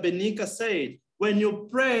Brother Benika said, when you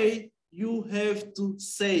pray, you have to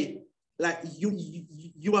say, like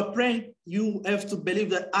you are praying, you have to believe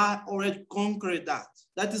that I already conquered that.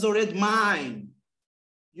 That is already mine.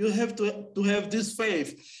 You have to have this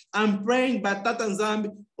faith. I'm praying, but Tata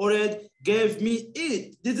NZAMBI already gave me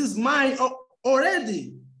it. This is mine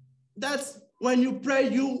already. That's when you pray,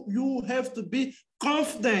 you have to be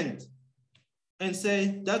confident and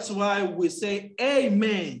say, that's why we say,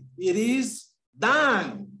 amen. It is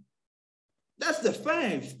done. That's the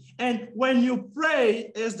faith. And when you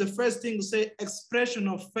pray, as the first thing to say, expression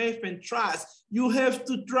of faith and trust, you have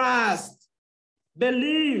to trust.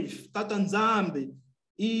 Believe Tata NZAMBI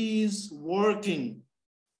is working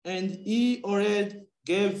and he already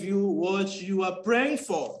gave you what you are praying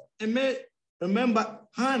for. And remember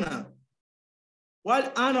Hannah.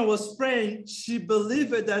 While Anna was praying, she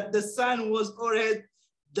believed that the son was already,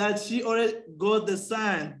 that she already got the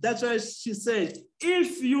son. That's why she said,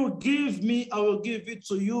 if you give me, I will give it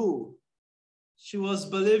to you. she was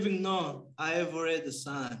believing, no, I have already the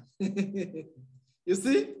son. You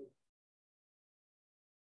see?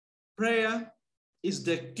 Prayer is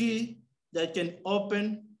the key that can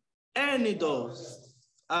open any doors.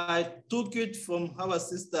 I took it from our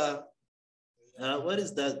sister. What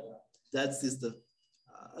is that? That sister?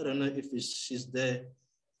 I don't know if she's there.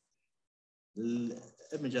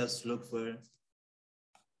 Let me just look for her.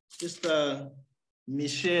 Sister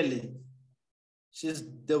Michelle. She's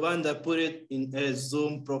the one that put it in her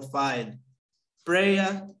Zoom profile.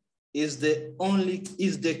 Prayer is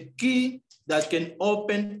the key that can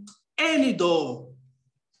open any door.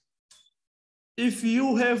 If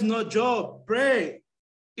you have no job, pray.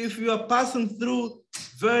 If you are passing through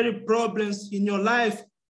very problems in your life,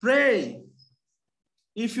 pray.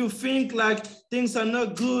 If you think like things are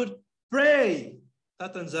not good, pray.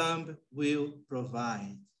 Tata NZAMBI will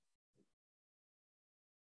provide.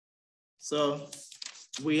 So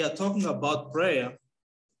we are talking about prayer.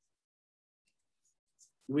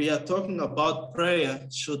 We are talking about prayer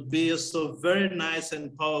should be so very nice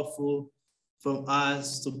and powerful for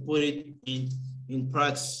us to put it in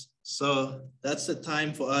practice. So that's the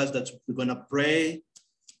time for us that we're gonna pray.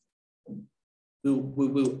 We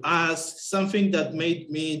will ask something that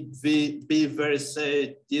made me be very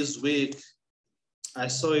sad this week. I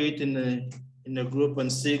saw it in a group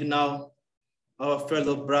on Signal. Our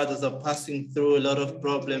fellow brothers are passing through a lot of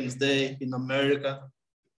problems there in America.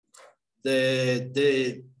 They're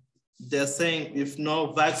saying if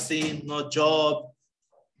no vaccine, no job,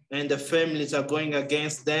 and the families are going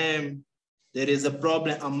against them, there is a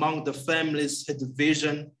problem among the families, a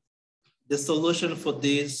division. The solution for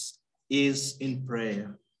this is in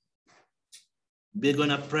prayer. We're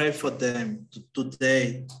gonna pray for them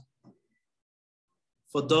today.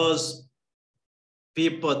 For those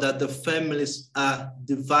people that the families are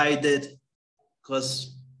divided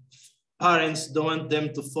because parents don't want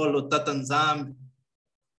them to follow Tata NZAMBI,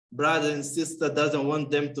 brother and sister doesn't want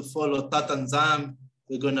them to follow Tata NZAMBI,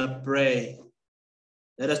 we're gonna pray.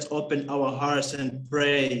 Let us open our hearts and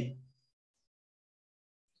pray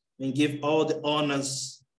and give all the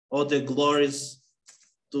honors, all the glories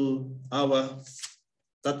to our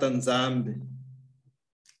Tata NZAMBI.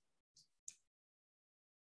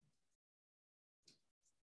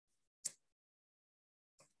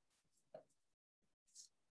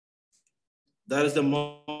 That is the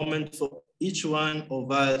moment for each one of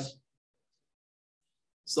us.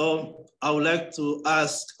 So I would like to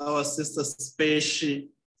ask our sister Specie,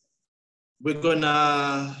 we're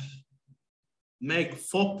gonna make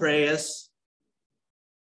 4 prayers.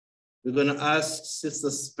 We're gonna ask Sister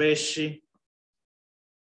Specie,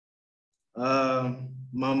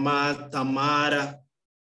 Mama Tamara,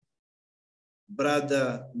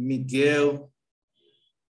 Brother Miguel,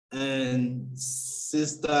 and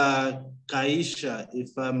Sister Kaisha,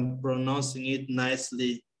 if I'm pronouncing it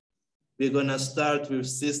nicely. We're gonna start with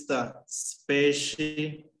Sister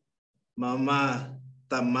Specie, Mama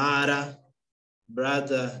Tamara,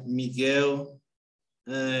 Brother Miguel,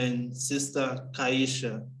 and Sister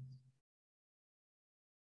Kaisha.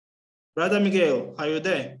 Brother Miguel, are you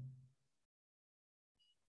there?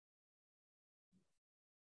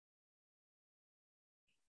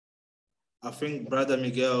 I think Brother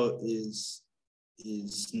Miguel is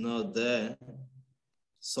not there.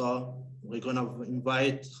 So we're gonna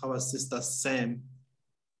invite our sister Sam.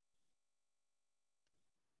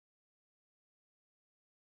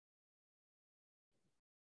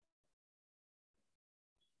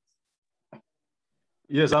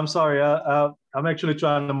 Yes, I'm sorry. I'm actually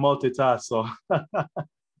trying to multitask, so.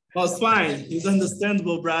 That's fine. It's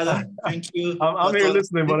understandable, brother. Thank you. I'm here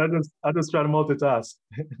listening, but I just try to multitask.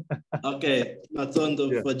 Okay,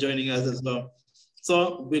 Matondo for joining us as well.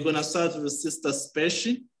 So we're gonna start with Sister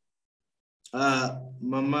Specie.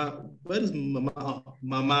 Mama, where is Mama? Oh,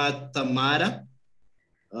 Mama Tamara,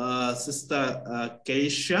 Sister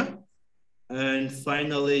Keisha, and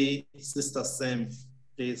finally Sister Sam.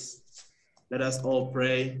 Please let us all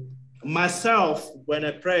pray. Myself, when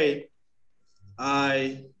I pray,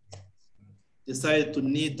 I decided to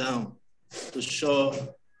kneel down to show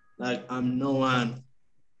like I'm no one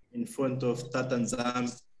in front of Tata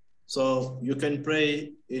NZAMBI. So you can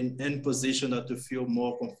pray in any position that you feel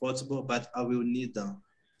more comfortable, but I will kneel down.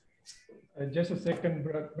 Just a second,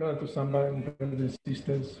 Brother Tusamba and brothers and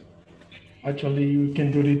sisters. Actually, you can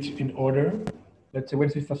do it in order. Let's say when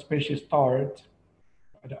Sister Specie start,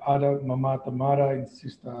 the other Mama Tamara and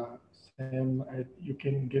Sister Sam, you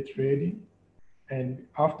can get ready. And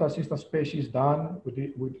after Sister Specie is done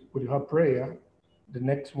with her prayer, the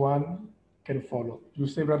next one can follow. You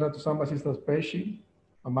say, Brother Tusamba, Sister Specie,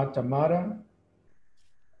 Mama Tamara,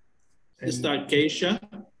 Sister Acacia.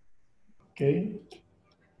 Okay.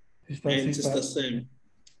 And Sister Sam.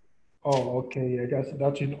 Oh, okay. I guess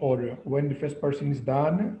that's in order. When the first person is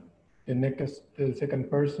done, the second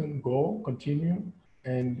person continue,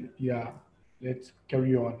 and yeah, let's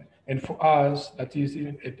carry on. And for us, that is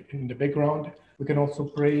in the background, we can also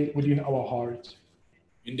pray within our hearts.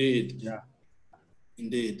 Indeed. Yeah.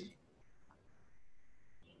 Indeed.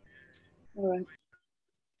 All right.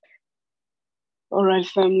 All right,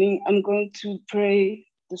 family. I'm going to pray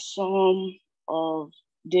the Psalm of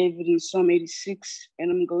David in Psalm 86,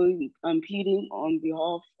 and I'm pleading on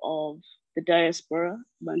behalf of the diaspora,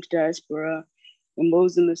 Bantu diaspora, and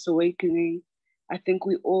those in this awakening. I think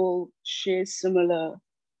we all share similar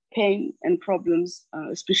pain and problems,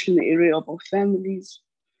 especially in the area of our families.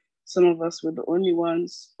 Some of us were the only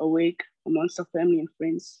ones awake amongst our family and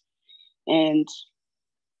friends, and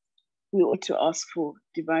we ought to ask for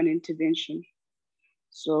divine intervention.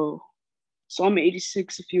 So Psalm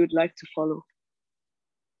 86, if you would like to follow.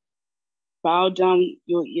 Bow down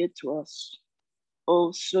your ear to us, O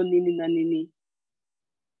Sonini Nanini.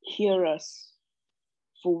 Hear us,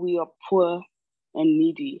 for we are poor and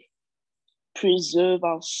needy. Preserve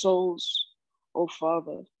our souls, O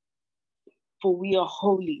Father, for we are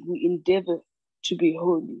holy. We endeavor to be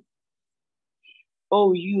holy.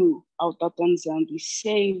 O you, our Tata NZAMBI,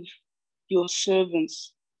 save your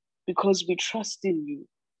servants because we trust in you.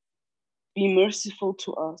 Be merciful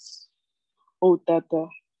to us, O Tata,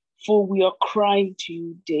 for we are crying to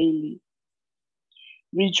you daily.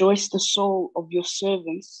 Rejoice the soul of your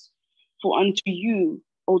servants, for unto you,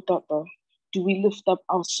 O Tata, do we lift up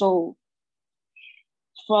our soul.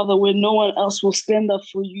 Father, when no one else will stand up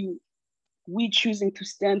for you, we choosing to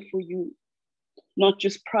stand for you, not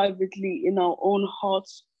just privately in our own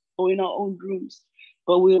hearts or in our own rooms,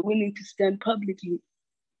 but we're willing to stand publicly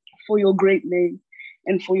for your great name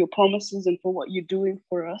and for your promises and for what you're doing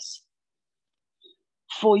for us.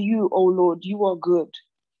 For you, O Lord, you are good,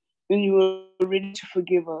 and you are ready to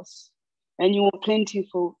forgive us, and you are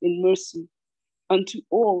plentiful in mercy unto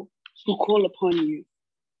all who call upon you.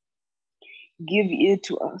 Give ear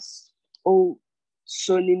to us, O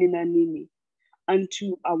Sonini Nanini,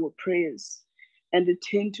 unto our prayers, and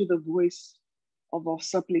attend to the voice of our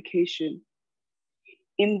supplication.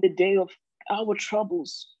 In the day of our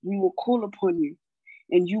troubles, we will call upon you,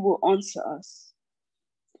 and you will answer us.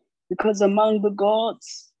 Because among the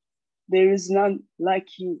gods, there is none like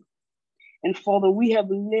you. And Father, we have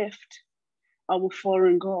left our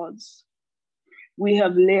foreign gods. We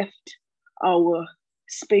have left our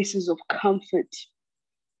spaces of comfort.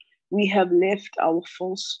 We have left our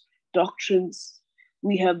false doctrines.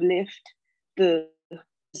 We have left the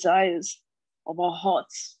desires of our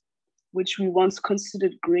hearts, which we once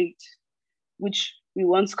considered great, which we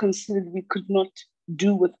once considered we could not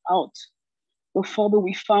do without. But Father,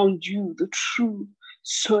 we found you, the true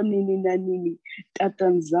Sonini Nanini, Tata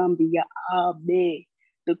NZAMBI, Ya Abe,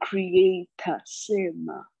 the Creator,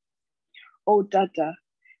 Sema. Oh, Tata,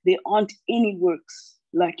 there aren't any works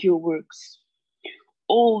like your works.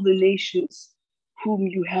 All the nations whom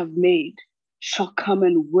you have made shall come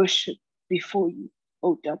and worship before you,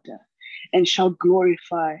 O Tata, and shall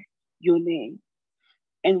glorify your name.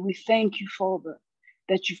 And we thank you, Father,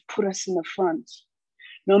 that you've put us in the front.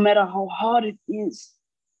 No matter how hard it is,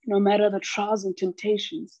 no matter the trials and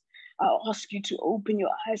temptations, I ask you to open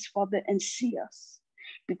your eyes, Father, and see us,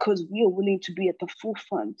 because we are willing to be at the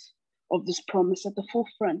forefront of this promise, at the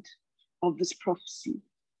forefront of this prophecy.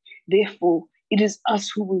 Therefore, it is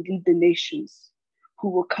us who will lead the nations,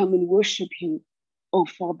 who will come and worship you, O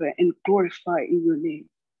Father, and glorify in your name.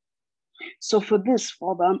 So for this,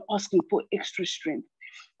 Father, I'm asking for extra strength.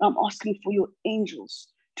 I'm asking for your angels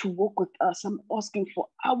to walk with us. I'm asking for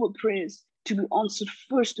our prayers to be answered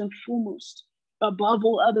first and foremost, above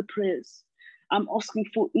all other prayers. I'm asking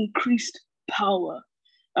for increased power.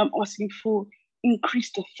 I'm asking for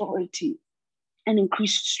increased authority and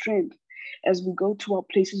increased strength as we go to our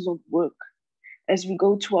places of work, as we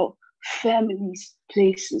go to our families'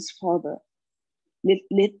 places, Father.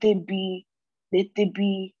 Let there be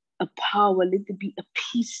a power, let there be a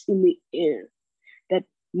peace in the air that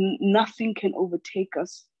nothing can overtake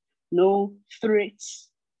us. No threats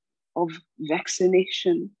of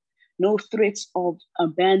vaccination, no threats of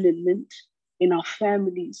abandonment in our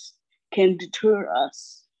families can deter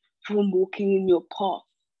us from walking in your path.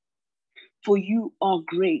 For you are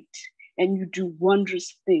great and you do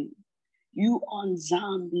wondrous things. You are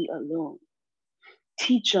NZAMBI alone.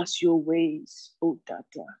 Teach us your ways, O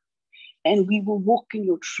Tata, and we will walk in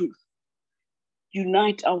your truth.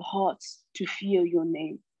 Unite our hearts to fear your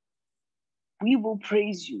name. We will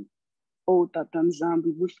praise you, O Tata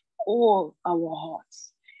NZAMBI, with all our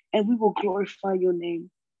hearts, and we will glorify your name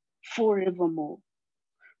forevermore.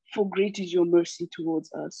 For great is your mercy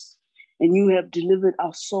towards us, and you have delivered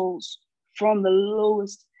our souls from the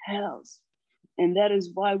lowest hells. And that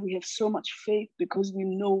is why we have so much faith, because we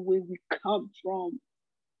know where we come from.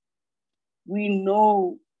 We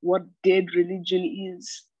know what dead religion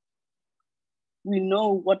is. We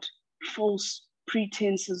know what false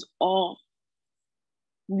pretenses are.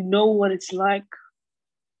 We know what it's like.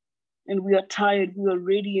 And we are tired, we are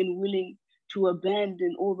ready and willing to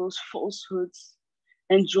abandon all those falsehoods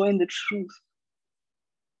and join the truth.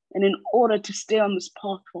 And in order to stay on this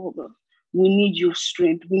path, Father, we need your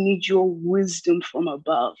strength. We need your wisdom from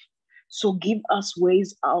above. So give us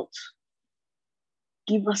ways out.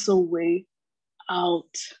 Give us a way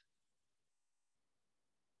out.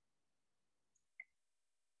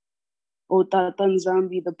 O Tata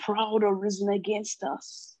NZAMBI, the proud are risen against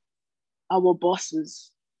us. Our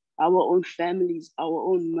bosses, our own families, our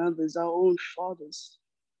own mothers, our own fathers,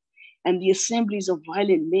 and the assemblies of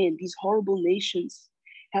violent men, these horrible nations,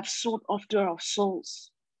 have sought after our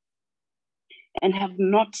souls and have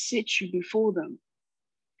not set you before them.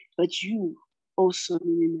 But you, also,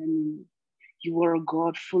 you are a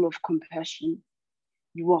God full of compassion.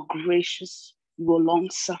 You are gracious, you are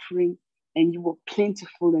long-suffering, and you are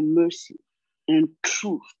plentiful in mercy and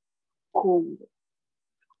truth.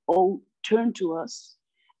 Oh, turn to us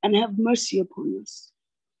and have mercy upon us.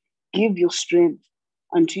 Give your strength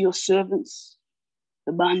unto your servants,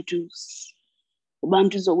 the Bantus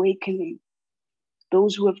awakening,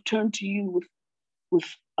 those who have turned to you with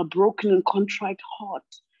a broken and contrite heart,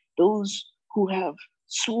 those who have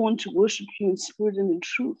sworn to worship you in spirit and in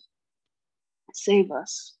truth. Save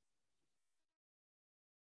us.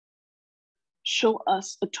 Show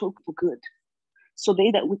us a token for good, so they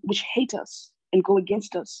that which hate us and go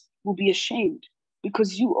against us will be ashamed,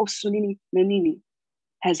 because you, O Solini Nanini,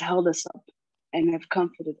 has held us up and have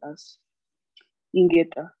comforted us.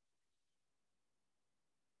 Ingeta.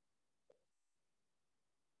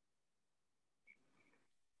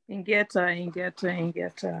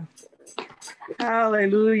 Ingeta.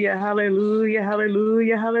 Hallelujah, hallelujah,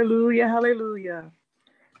 hallelujah, hallelujah, hallelujah.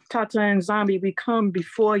 Tata NZAMBI, we come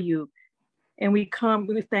before you, and we come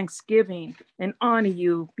with thanksgiving and honor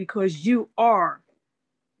you, because you are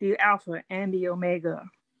the Alpha and the Omega.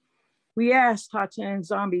 We ask Tata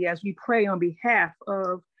NZAMBI, as we pray on behalf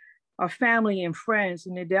of our family and friends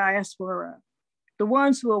in the diaspora, the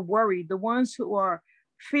ones who are worried, the ones who are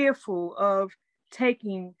fearful of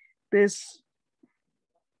taking this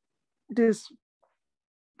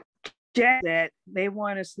jab that they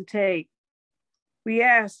want us to take. We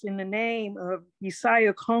ask in the name of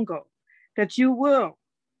Yesaya Congo that you will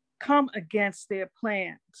come against their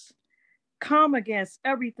plans, come against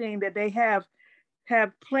everything that they have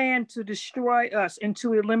planned to destroy us and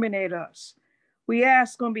to eliminate us. We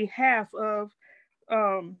ask on behalf of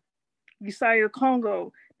Yesaya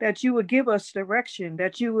Congo that you would give us direction,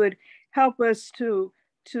 that you would help us to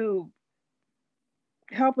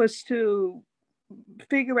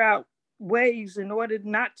figure out ways in order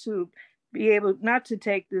not to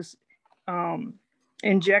take this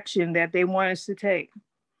injection that they want us to take.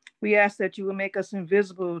 We ask that you will make us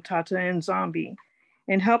invisible, Tata NZAMBI,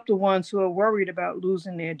 and help the ones who are worried about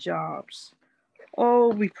losing their jobs. Oh,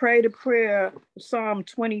 we pray the prayer, Psalm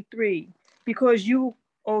 23, because you,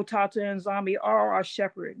 O Tata NZAMBI, are our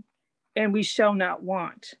shepherd, and we shall not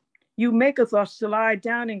want. You maketh us to lie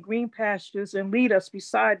down in green pastures and lead us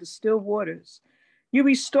beside the still waters. You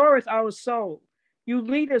restoreth our soul. You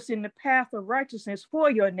lead us in the path of righteousness for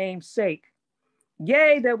your name's sake.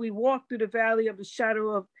 Yea, that we walk through the valley of the shadow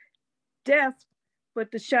of death,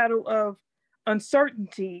 but the shadow of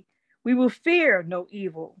uncertainty, we will fear no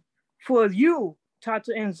evil. For you,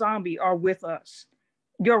 Tata NZAMBI, are with us.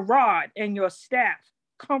 Your rod and your staff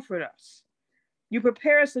comfort us. You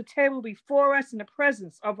prepare us a table before us in the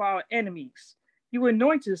presence of our enemies. You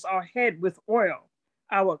anoint us our head with oil.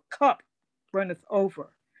 Our cup runneth over.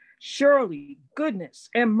 Surely goodness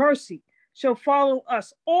and mercy shall follow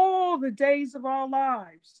us all the days of our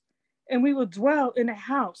lives, and we will dwell in the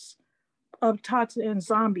house of Tata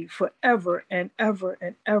NZAMBI forever and ever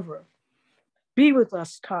and ever. Be with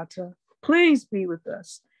us, Tata. Please be with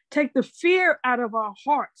us. Take the fear out of our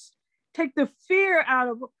hearts. Take the fear out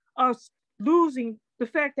of us losing the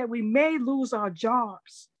fact that we may lose our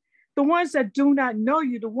jobs. The ones that do not know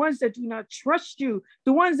you, the ones that do not trust you,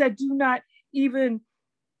 the ones that do not even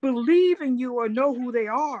believe in you or know who they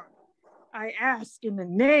are. I ask in the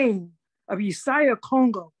name of Yesaya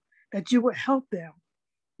Congo that you will help them.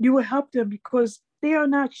 You will help them because they are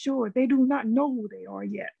not sure. They do not know who they are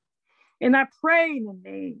yet. And I pray in the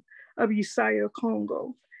name of Isaiah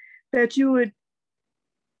Congo, that you would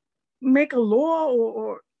make a law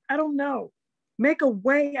or I don't know, make a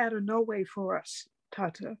way out of no way for us,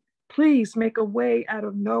 Tata. Please make a way out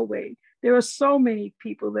of no way. There are so many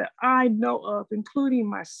people that I know of, including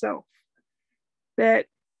myself, that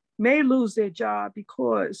may lose their job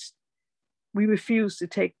because we refuse to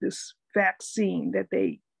take this vaccine that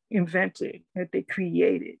they invented, that they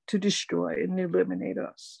created to destroy and eliminate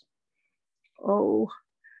us. Oh,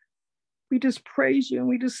 we just praise you and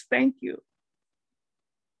we just thank you.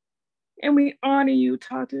 And we honor you,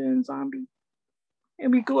 Tata and NZAMBI.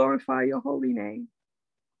 And we glorify your holy name.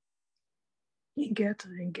 Ingeta,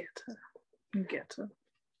 Ingeta, Ingeta.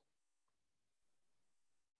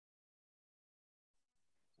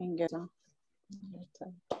 Ingeta.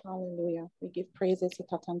 Hallelujah. We give praises to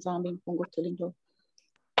Tata NZAMBI Mpungu Tulindo.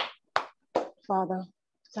 Father,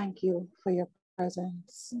 thank you for your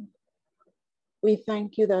presence. We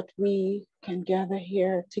thank you that we can gather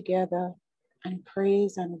here together and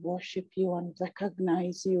praise and worship you and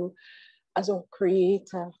recognize you as our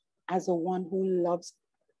creator, as the one who loves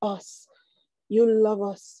us. You love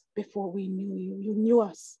us before we knew you. You knew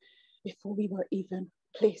us before we were even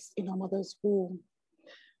placed in our mother's womb.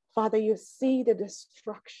 Father, you see the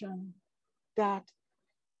destruction that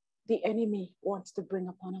the enemy wants to bring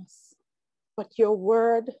upon us. But your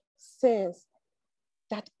word says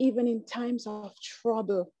that even in times of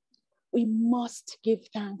trouble, we must give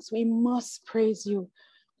thanks. We must praise you.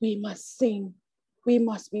 We must sing. We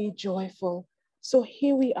must be joyful. So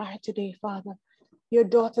here we are today, Father, your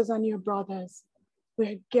daughters and your brothers.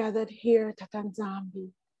 We're gathered here, Tata NZAMBI,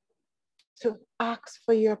 to ask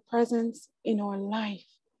for your presence in our life,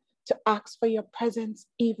 to ask for your presence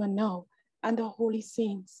even now, and the Holy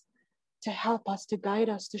Saints to help us, to guide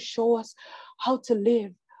us, to show us how to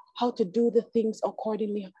live, how to do the things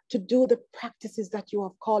accordingly, to do the practices that you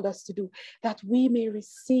have called us to do, that we may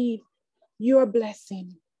receive your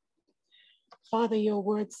blessing. Father, your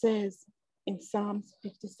word says in Psalms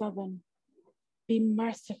 57, be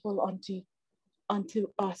merciful unto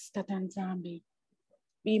us, Tata NZAMBI.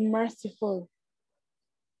 Be merciful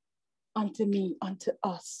unto me, unto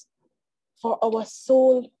us. For our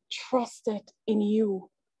soul trusted in you.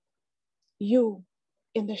 You,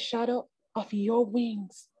 in the shadow of your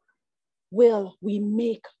wings, will we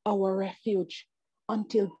make our refuge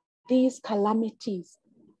until these calamities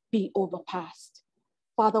be overpassed.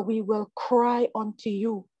 Father, we will cry unto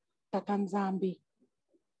you, Tata NZAMBI,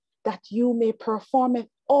 that you may perform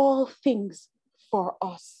all things for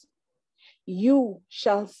us. You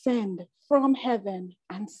shall send from heaven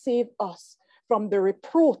and save us from the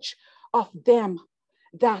reproach of them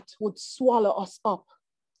that would swallow us up.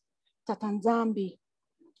 Tata NZAMBI,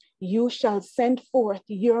 you shall send forth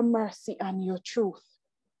your mercy and your truth.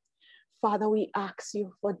 Father, we ask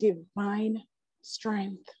you for divine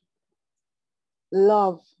strength,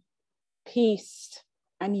 love, peace,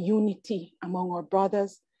 and unity among our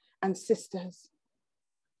brothers and sisters.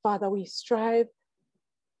 Father, we strive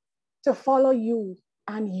to follow you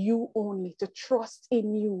and you only, to trust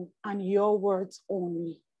in you and your words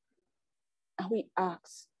only. And we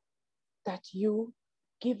ask that you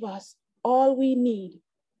give us all we need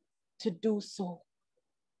to do so.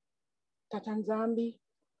 Tata NZAMBI,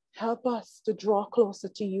 help us to draw closer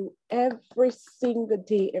to you every single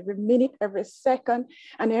day, every minute, every second,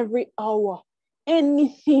 and every hour.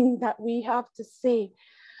 Anything that we have to say,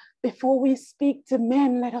 before we speak to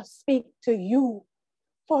men, let us speak to you.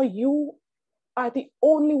 For you are the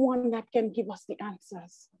only one that can give us the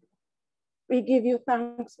answers. We give you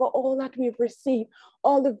thanks for all that we've received,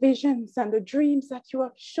 all the visions and the dreams that you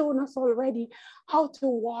have shown us already, how to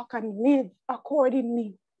walk and live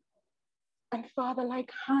accordingly. And Father,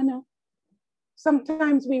 like Hannah,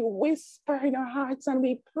 sometimes we whisper in our hearts and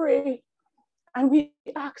we pray and we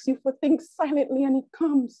ask you for things silently and it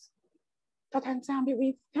comes. Tata NZAMBI,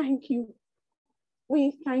 we thank you.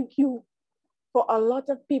 We thank you. For a lot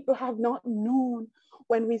of people have not known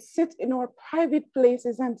when we sit in our private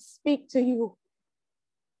places and speak to you.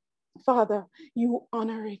 Father, you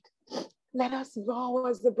honor it. Let us vow,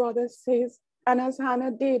 as the brother says, and as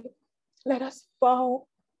Hannah did, let us vow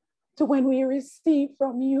to when we receive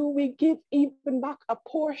from you, we give even back a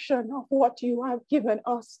portion of what you have given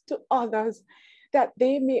us to others, that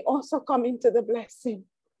they may also come into the blessing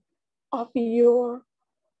of your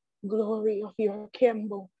glory, of your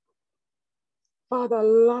Kembo. Father, a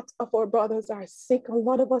lot of our brothers are sick. A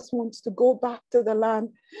lot of us wants to go back to the land.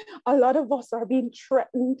 A lot of us are being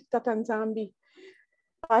threatened, Tata NZAMBI.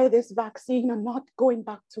 by this vaccine and not going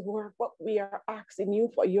back to work, but we are asking you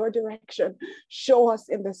for your direction. Show us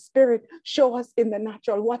in the spirit, show us in the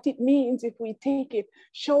natural what it means if we take it.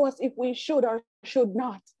 Show us if we should or should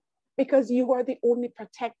not, because you are the only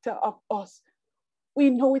protector of us. We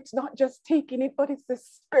know it's not just taking it, but it's the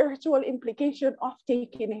spiritual implication of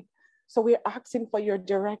taking it. So we're asking for your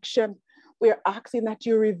direction. We're asking that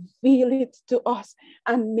you reveal it to us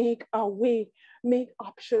and make a way, make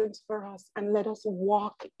options for us, and let us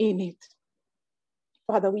walk in it.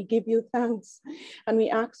 Father, we give you thanks and we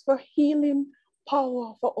ask for healing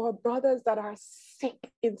power for our brothers that are sick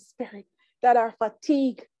in spirit, that are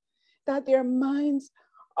fatigued, that their minds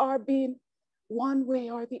are being one way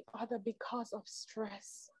or the other because of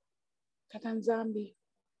stress. Tata NZAMBI,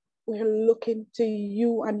 we're looking to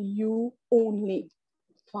you and you only,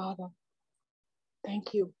 Father.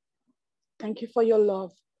 Thank you. Thank you for your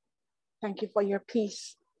love. Thank you for your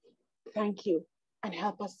peace. Thank you. And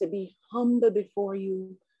help us to be humble before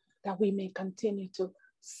you, that we may continue to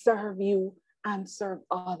serve you and serve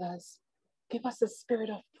others. Give us the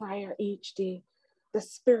spirit of prayer each day, the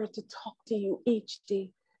spirit to talk to you each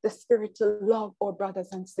day, the spirit to love our brothers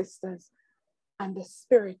and sisters, and the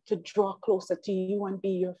spirit to draw closer to you and be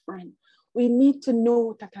your friend. We need to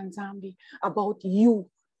know, Tata NZAMBI, about you,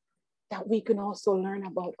 that we can also learn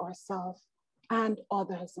about ourselves and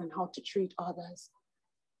others and how to treat others.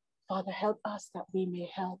 Father, help us that we may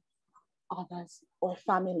help others, or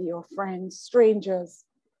family, or friends, strangers,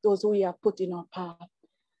 those we have put in our path,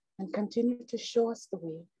 and continue to show us the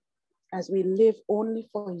way as we live only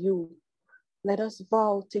for you. Let us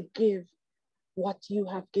vow to give what you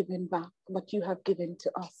have given back, what you have given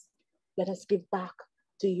to us. Let us give back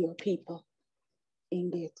to your people.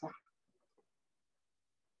 Ingeta.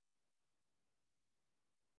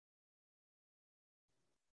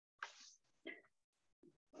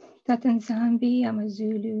 Tata NZAMBI, I'm a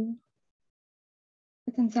Zulu.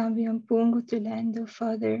 Tata NZAMBI, I'm Pungu Tulendo,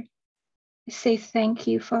 Father. I say thank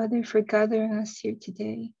you, Father, for gathering us here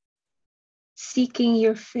today, seeking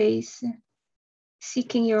your face,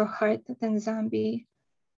 seeking your heart, Tata NZAMBI.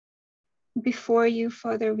 Before you,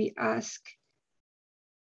 Father, we ask,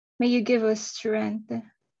 may you give us strength.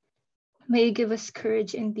 May you give us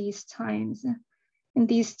courage in these times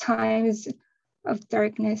of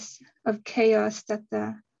darkness, of chaos,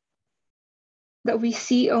 that we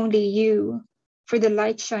see only you, for the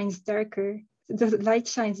light shines darker, the light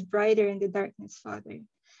shines brighter in the darkness, Father.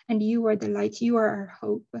 And you are the light, you are our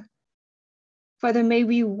hope. Father, may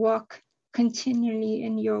we walk continually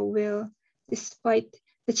in your will, despite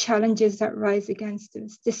the challenges that rise against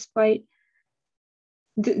us, despite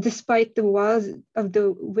the wiles of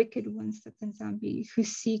the wicked ones, Tata NZAMBI, who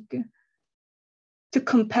seek to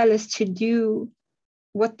compel us to do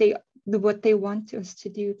what they want us to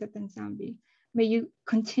do, Tata NZAMBI. May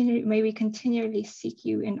we continually seek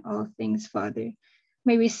you in all things, Father.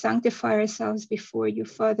 May we sanctify ourselves before you,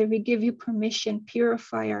 Father. We give you permission,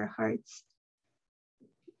 purify our hearts,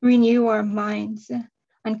 renew our minds,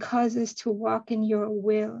 and cause us to walk in your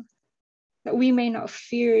will, that we may not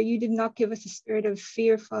fear. You did not give us a spirit of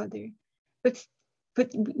fear, Father, but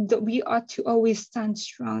that we ought to always stand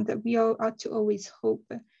strong, that we ought to always hope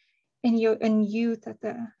in you,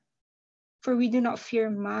 Tata. For we do not fear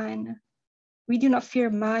man. We do not fear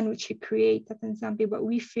man which you create, Tata NZAMBI, but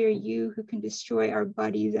we fear you who can destroy our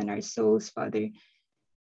bodies and our souls, Father.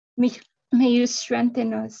 May you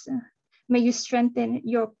strengthen us. May you strengthen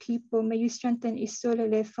your people. May you strengthen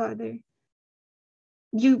Isolele, Father.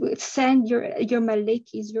 You send your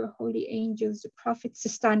malekis, your holy angels, the prophets, to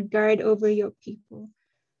stand guard over your people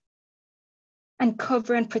and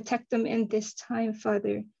cover and protect them in this time,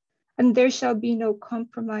 Father. And there shall be no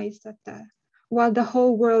compromise, Tata. While the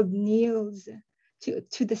whole world kneels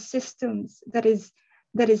to the systems that is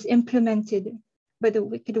implemented by the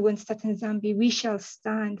wicked ones, Tata NZAMBI, we shall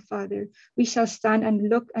stand, Father. We shall stand and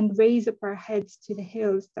look and raise up our heads to the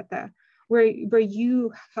hills, Tata, where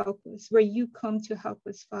you help us, where you come to help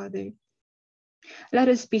us, Father. Let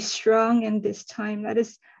us be strong in this time. Let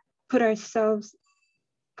us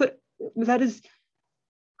let us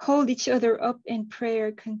hold each other up in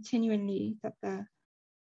prayer continually, Tata.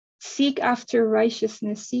 Seek after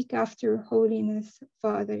righteousness, seek after holiness,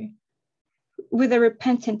 Father. With a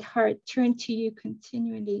repentant heart, turn to you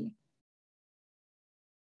continually.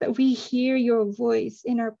 That we hear your voice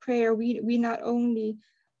in our prayer. We not only,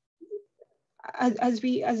 as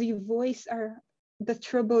we voice the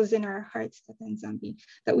troubles in our hearts, Tata NZAMBI,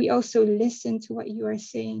 that we also listen to what you are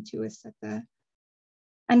saying to us, Tata.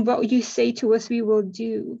 And what you say to us, we will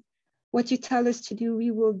do. What you tell us to do,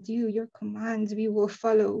 we will do. Your commands, we will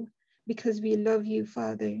follow, because we love you,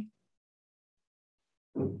 Father.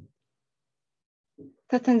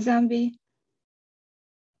 Tata NZAMBI,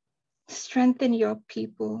 strengthen your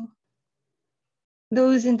people.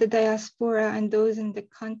 Those in the diaspora and those in the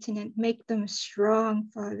continent, make them strong,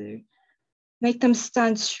 Father. Make them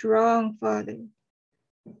stand strong, Father.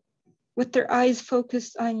 With their eyes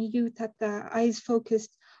focused on you, Tata, eyes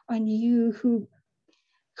focused on you who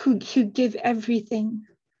give everything.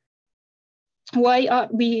 Why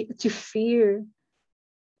ought we to fear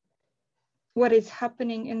what is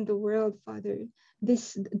happening in the world, Father?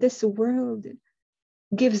 This world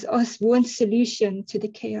gives us one solution to the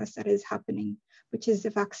chaos that is happening, which is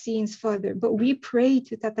the vaccines, Father. But we pray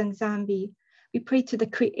to Tata NZAMBI. We pray to the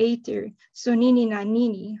Creator, Sonini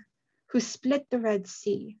Nanini, who split the Red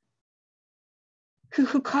Sea,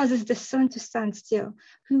 who causes the sun to stand still,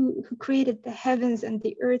 who created the heavens and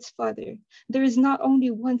the earth, Father. There is not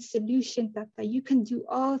only one solution, Tata. You can do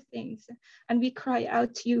all things. And we cry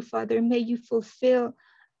out to you, Father, may you fulfill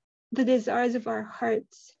the desires of our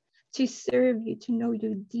hearts to serve you, to know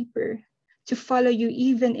you deeper, to follow you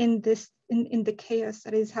even in the chaos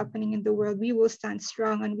that is happening in the world. We will stand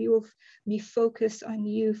strong and we will be focused on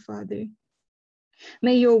you, Father.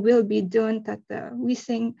 May your will be done, Tata. We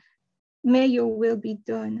sing, may your will be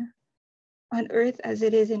done on earth as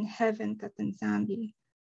it is in heaven, Tata NZAMBI.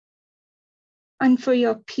 And for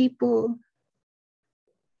your people,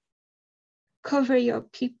 cover your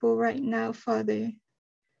people right now, Father.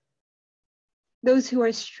 Those who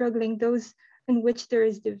are struggling, those in which there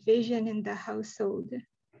is division in the household.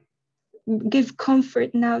 Give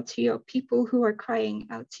comfort now to your people who are crying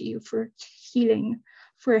out to you for healing,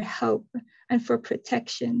 for help, and for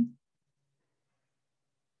protection.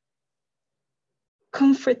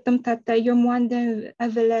 Comfort them, Tata, your Mwanda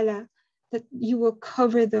Avelela, that you will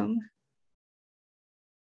cover them.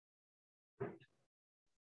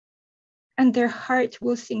 And their heart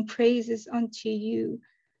will sing praises unto you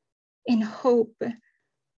in hope.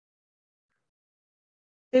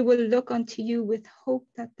 They will look unto you with hope,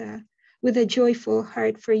 Tata, with a joyful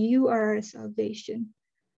heart, for you are our salvation.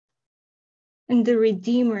 And the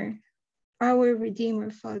Redeemer, our Redeemer,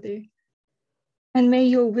 Father. And may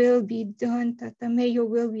your will be done, Tata, may your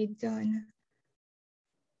will be done.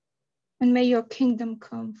 And may your kingdom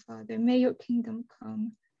come, Father, may your kingdom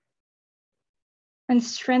come. And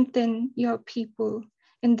strengthen your people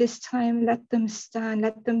in this time. Let them stand,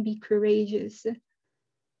 let them be courageous.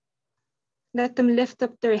 Let them lift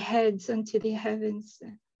up their heads unto the heavens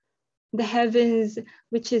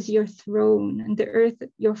which is your throne, and the earth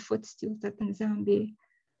your footstool, Tata NZAMBI.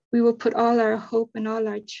 We will put all our hope and all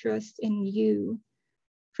our trust in you,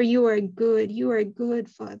 for you are good,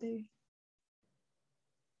 Father.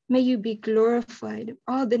 May you be glorified.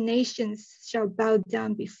 All the nations shall bow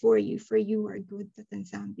down before you, for you are good, Tata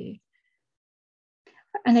NZAMBI.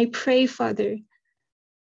 And I pray, Father,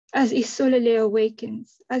 as Isolele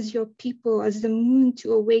awakens, as your people, as the moon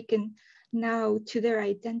to awaken now to their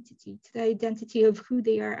identity, to the identity of who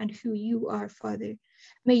they are and who you are, Father.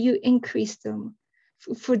 May you increase them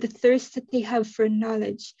for the thirst that they have for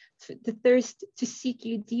knowledge, for the thirst to seek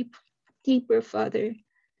you deeper, Father.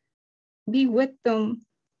 Be with them,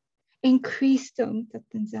 increase them,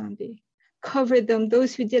 Tata NZAMBI. Cover them,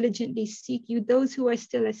 those who diligently seek you, those who are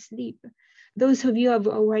still asleep, those of you who have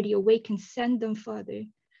already awakened, send them, Father,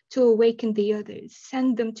 to awaken the others.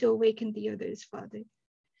 Send them to awaken the others, Father,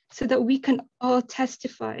 so that we can all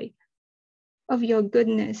testify of your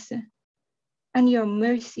goodness and your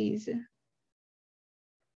mercies.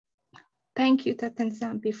 Thank you, Tata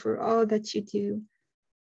NZAMBI, for all that you do,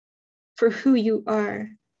 for who you are,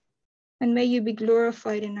 and may you be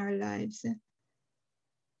glorified in our lives.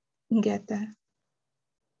 Ngeta.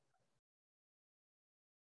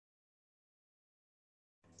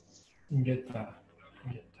 Ngeta.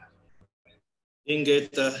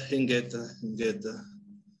 Ingeta.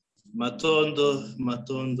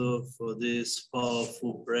 Matondo for these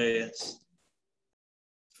powerful prayers.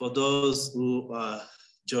 For those who are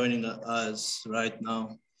joining us right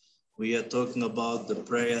now, we are talking about the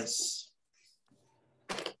prayers.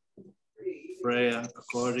 Prayer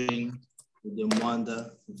according to the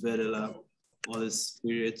Mwanda Vedela Holy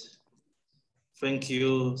Spirit. Thank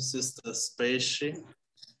you, Sister Spacey,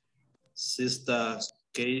 Sister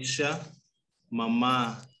Keisha,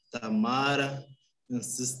 Mama Tamara, and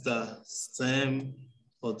Sister Sam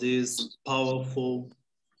for this powerful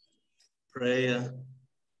prayer.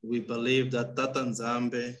 We believe that Tata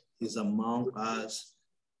NZAMBI is among us,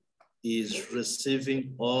 is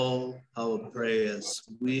receiving all our prayers.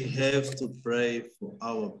 We have to pray for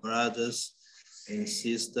our brothers and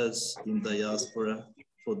sisters in diaspora,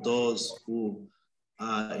 for those who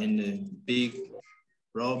are in big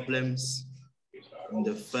problems, in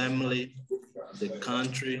the family, the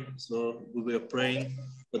country. So we were praying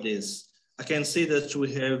for this. I can see that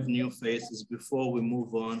we have new faces. Before we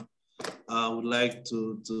move on, I would like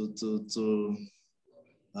to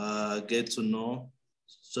get to know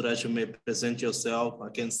so that you may present yourself. I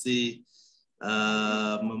can see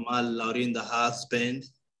Mama Laurinda husband.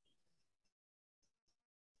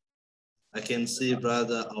 I can see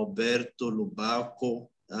Brother Alberto Lubaco,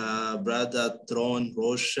 Brother Tron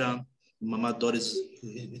Rocha, Mama Doris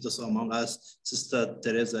is also among us. Sister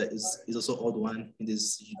Teresa is also odd one in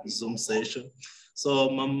this Zoom session. So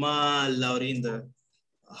Mama Laurinda,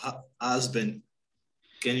 husband,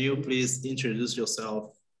 can you please introduce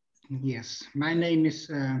yourself? Yes, my name is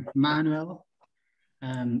Manuel.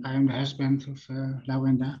 I am the husband of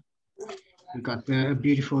Laurinda. We got a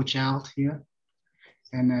beautiful child here,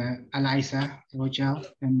 and Eliza, our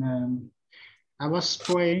child. And I was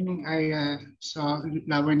praying, I saw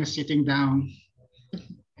Laurinda sitting down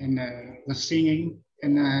and was singing,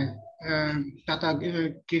 and Tata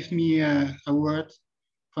gave me a word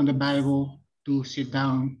from the Bible to sit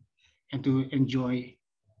down and to enjoy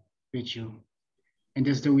with you. And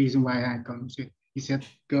that's the reason why I come. So he said,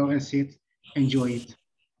 go and sit, enjoy it.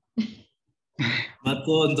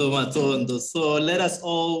 Matondo. So let us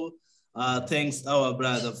all thanks our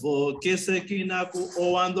brother for Kesekinaku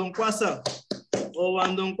Owandon Kwasa.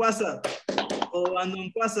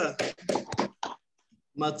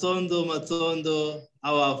 Matondo,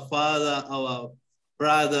 our father, our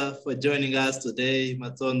brother for joining us today.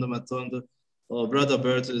 Matondo. Oh, Brother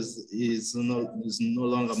Bert is no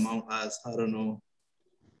longer among us. I don't know.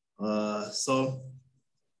 So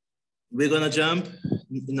we're gonna jump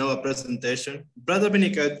in our presentation. Brother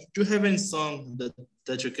Benika, do you have any song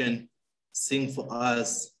that you can sing for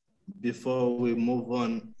us before we move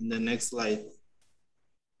on in the next slide?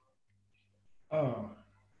 Oh,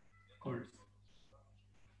 of course.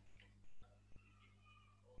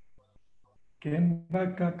 Kemba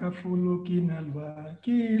kakafulu kinalwa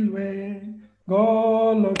kilwe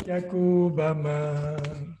golo kyakubama.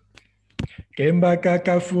 Kemba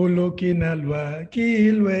kakafulu kinalwa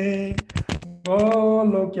kilwe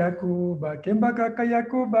golo kyakuba. Kemba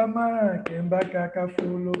kakayakubama. Kemba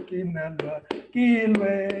kakafulu kinalwa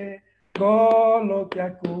kilwe golo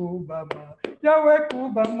kyakubama. Yawe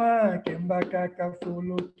kubama. Kemba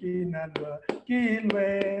kakafulu kinalwa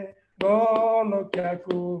kilwe golo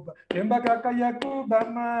kyakuba. Kemba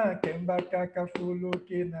kakayakubama. Kemba kakafulu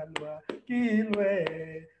kinalwa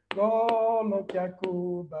kilwe golo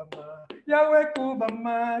kyakubama. Yawe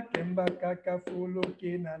kubama. Kemba kakafulu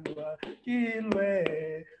kinalwa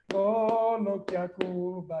kilwe golo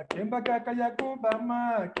kyakuba. Kemba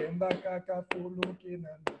kakayakubama. Kemba kakafulu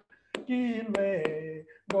kinalwa kilwe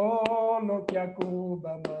golo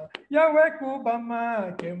kyakubama. Yawe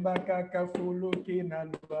kubama. Kemba kakafulu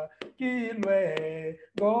kinalwa kilwe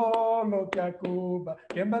golo kyakuba.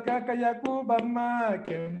 Kemba kakayakubama.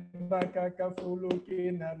 Kemba kakafulu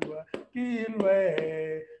kinalwa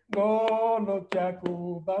kilwe golo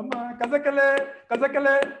kyakubama. Kazakale.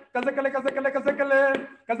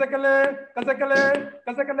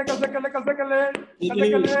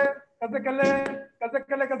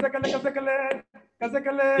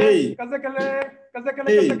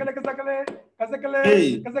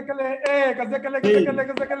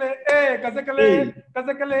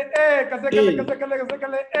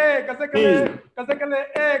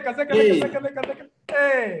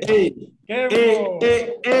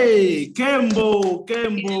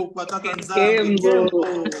 Kembo, kwa Tata NZAMBI, Kembo.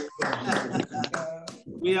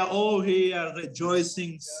 We are all here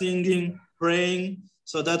rejoicing, singing, praying.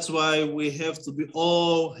 So that's why we have to be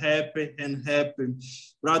all happy and happy.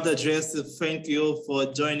 Brother Jesse, thank you for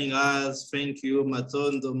joining us. Thank you,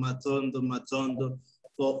 Matondo,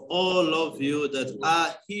 for all of you that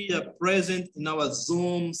are here present in our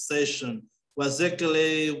Zoom session.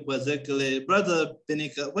 Wazekele. Brother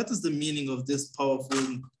Benika, what is the meaning of this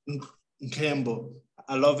powerful Nkembo?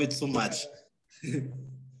 I love it so much.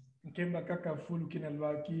 Nkemba kaka fulu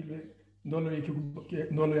kinalwa kilwe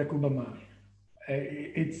ndolo yakubama.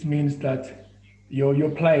 It means that your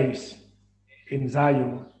place in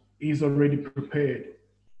Zion is already prepared.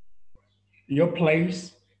 Your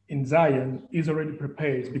place in Zion is already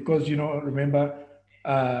prepared because, you know, remember,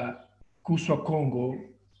 Kuswa Congo,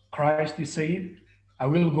 Christ is saying, I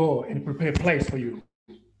will go and prepare a place for you.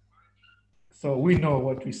 So we know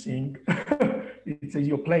what we sing. It says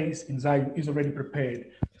your place in Zion is already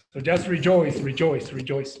prepared. So just rejoice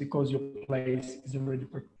because your place is already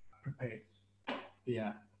prepared.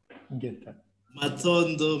 Yeah, get that.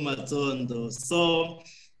 Matondo. So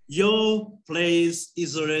your place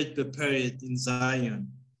is already prepared in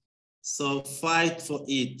Zion. So fight for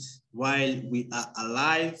it while we are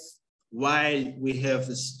alive, while we have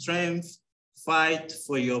strength. Fight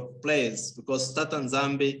for your place, because Tata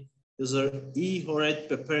NZAMBI he already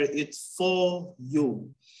prepared it for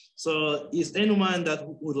you. So is anyone that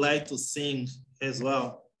would like to sing as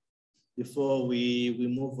well before we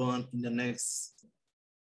move on in the next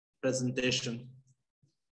presentation?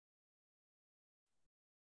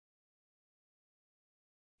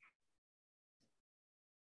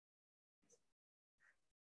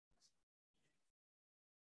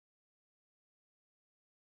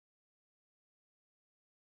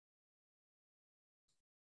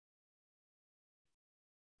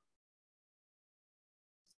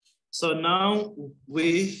 So now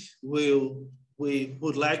we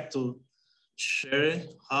would like to share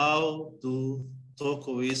how do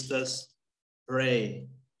Tokoistas pray.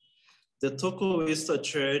 The Tokoista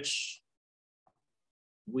Church,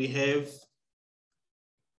 we have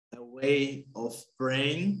a way of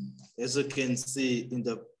praying, as you can see in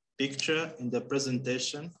the picture, in the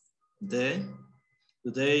presentation there.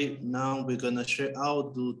 Today, now we're gonna share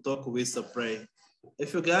how to Tokoista pray.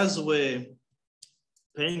 If you guys were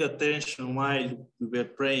paying attention while we were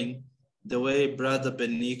praying, the way Brother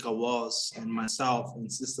Benika was and myself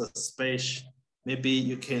and Sister Space, maybe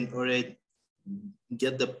you can already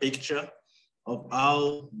get the picture of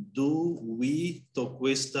how do we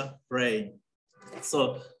Tokoista pray.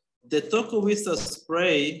 So the Tokoistas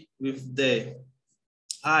pray with the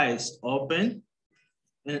eyes open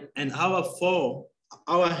and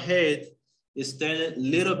our head is turned a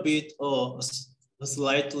little bit or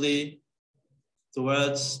slightly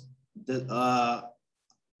towards the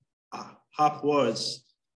upwards,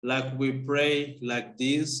 like we pray like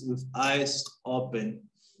this with eyes open.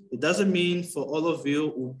 It doesn't mean for all of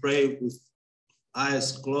you who pray with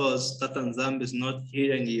eyes closed, Tata NZAMBI is not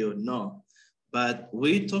hearing you, no. But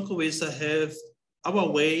we Tokoista have our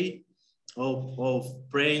way of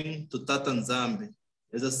praying to Tata NZAMBI.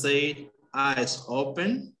 As I say, eyes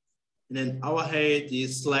open, and then our head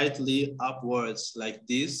is slightly upwards like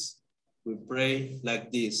this. We pray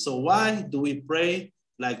like this. So why do we pray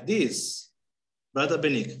like this, Brother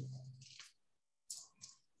Benik?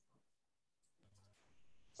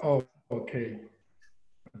 Oh, okay.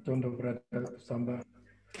 I don't know, Brother Samba.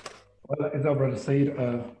 Well, as our brother said,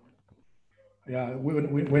 yeah,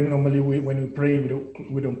 when normally when we pray,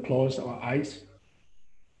 we don't close our eyes.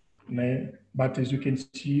 But as you can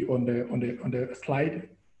see on the slide,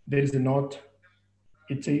 there is a note.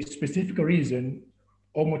 It's a specific reason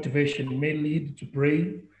or motivation may lead to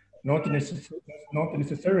pray, not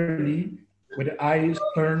necessarily with the eyes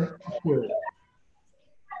turned upward.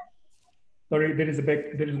 Sorry, there is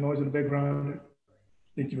noise in the background.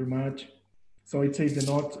 Thank you very much. So it says the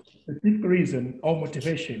note, specific reason or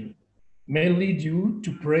motivation may lead you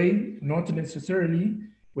to pray, not necessarily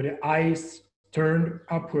with the eyes turned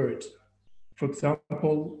upward. For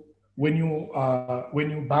example, when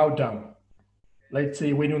you bow down, let's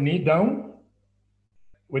say when you knee down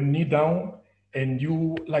and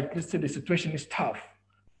you, like, let's say the situation is tough,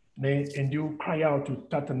 and you cry out to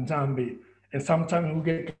Tata NZAMBI, and sometimes we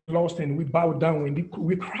get lost and we bow down and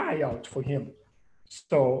we cry out for him.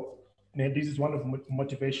 So this is one of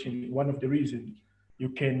motivation, one of the reasons you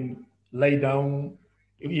can lay down,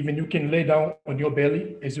 even you can lay down on your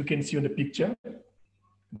belly, as you can see on the picture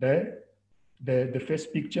there, the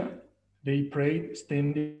first picture. They prayed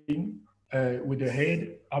standing with their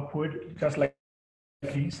head upward, just like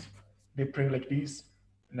this. They pray like this.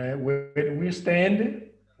 Now, when we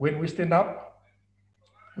stand up,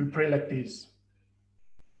 we pray like this.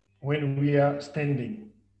 When we are standing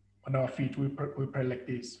on our feet, we pray like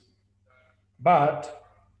this. But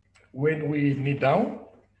when we kneel down,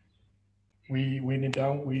 we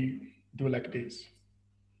do like this.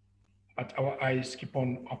 But our eyes keep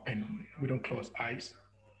on open. We don't close eyes.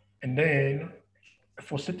 And then,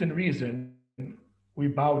 for certain reason, we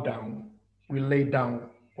bow down. We lay down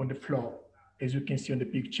on the floor. As you can see on the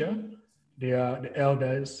picture, they are the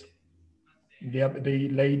elders. They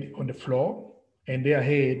laid on the floor, and their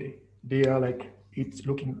head, they are like, it's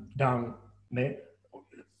looking down.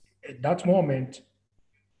 At that moment,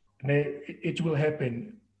 it will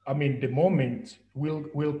happen. I mean, the moment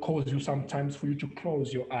will cause you sometimes for you to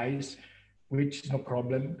close your eyes, which is no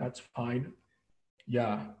problem. That's fine.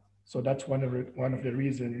 Yeah. So that's one of the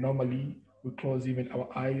reasons normally we close even our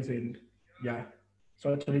eyes, and yeah.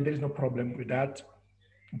 So actually there is no problem with that.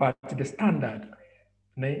 But the standard,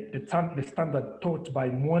 the standard taught by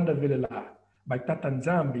Mwanda Vilela, by Tata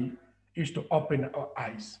NZAMBI, is to open our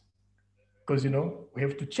eyes. Because we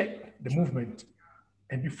have to check the movement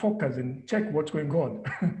and be focused and check what's going on.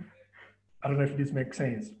 I don't know if this makes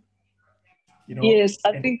sense. You know. Yes,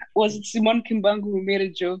 I think was it Simon Kimbangu who made a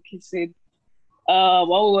joke. He said,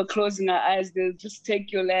 while we were closing our eyes, they'll just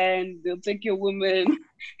take your land, they'll take your woman,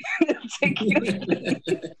 they'll take your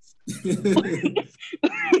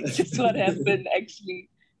just what happened actually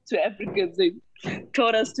to Africans. They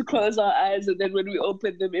taught us to close our eyes, and then when we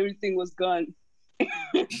opened them, everything was gone.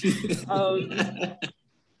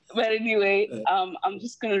 But anyway, I'm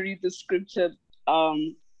just gonna read the scripture.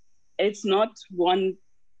 It's not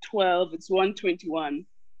 112, it's 121,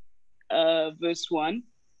 verse 1.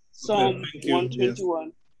 Psalm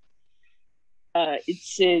 121. Yes. It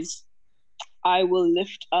says, I will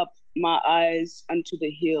lift up my eyes unto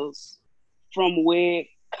the hills, from where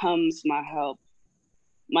comes my help.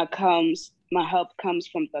 My help comes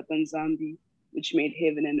from Tata NZAMBI, which made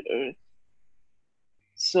heaven and earth.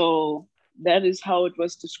 So that is how it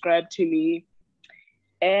was described to me.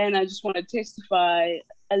 And I just want to testify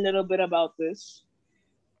a little bit about this.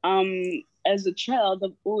 As a child,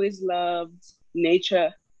 I've always loved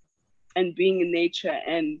nature and being in nature.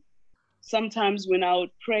 And sometimes when I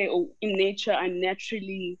would pray or in nature, I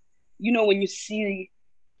naturally, when you see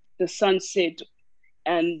the sunset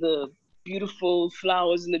and the beautiful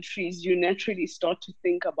flowers in the trees, you naturally start to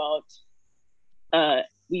think about,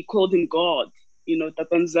 we called him God, Tata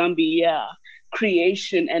NZAMBI, yeah,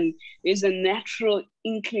 creation. And there's a natural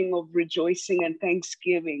inkling of rejoicing and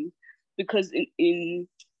thanksgiving because in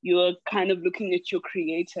you're kind of looking at your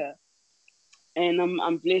creator. And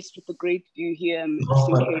I'm blessed with a great view here in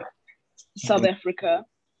Eastern Cape, South Africa.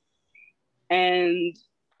 And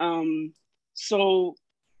so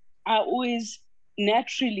I always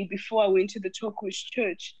naturally, before I went to the Turkish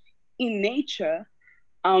church, in nature,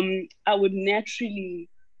 I would naturally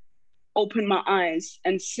open my eyes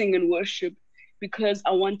and sing and worship because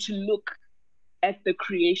I want to look at the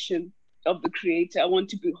creation of the Creator. I want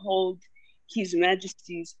to behold His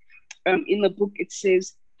majesties. In the book, it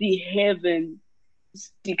says, the heavens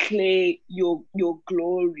declare your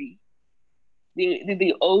glory.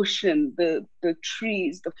 The ocean, the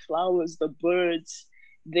trees, the flowers, the birds,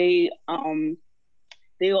 they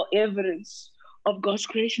are evidence of God's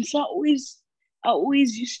creation. So I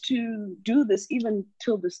always used to do this, even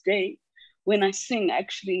till this day. When I sing,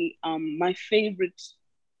 actually, my favorite,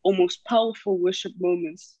 most powerful worship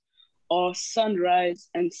moments are sunrise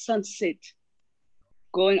and sunset,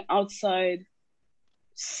 going outside,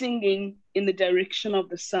 singing in the direction of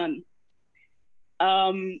the sun.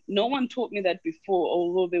 No one taught me that before,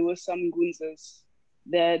 although there were some gunzas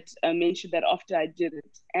that mentioned that after I did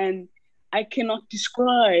it. And I cannot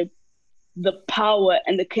describe the power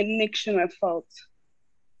and the connection I felt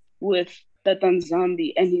with Tata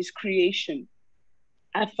NZAMBI and his creation.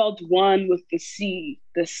 I felt one with the sea,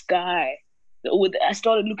 the sky. I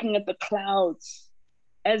started looking at the clouds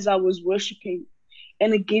as I was worshiping,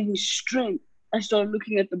 and it gave me strength. I started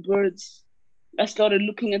looking at the birds. I started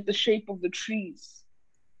looking at the shape of the trees.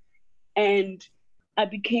 And I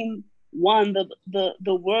became one,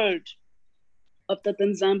 the word of Tata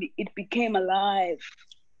NZAMBI, it became alive.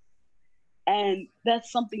 And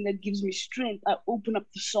that's something that gives me strength. I open up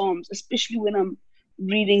the Psalms, especially when I'm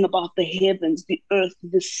reading about the heavens, the earth,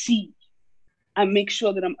 the sea. I make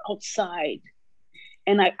sure that I'm outside.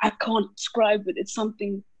 And I can't describe it. It's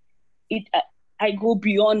something, I go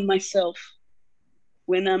beyond myself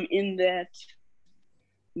when I'm in that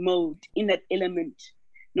mode, in that element.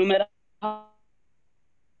 No matter how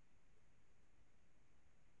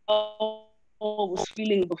I was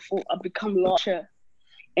feeling before, I become larger.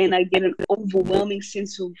 And I get an overwhelming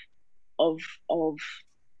sense of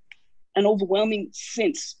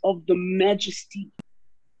the majesty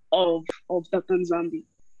of Tata NZAMBI.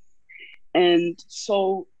 And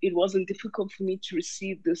so it wasn't difficult for me to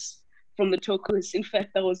receive this from the Tokois. In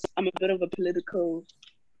fact, I'm a bit of a political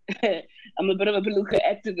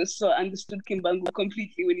activist, so I understood Kimbangu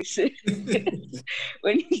completely when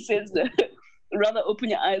he says rather open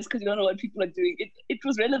your eyes because you don't know what people are doing. It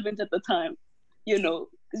was relevant at the time,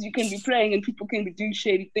 because you can be praying and people can be doing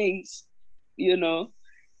shady things,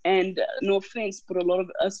 and no offense, but a lot of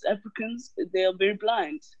us Africans, they are very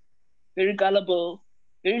blind, very gullible,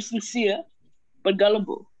 very sincere, but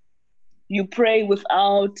gullible. You pray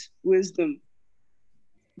without wisdom.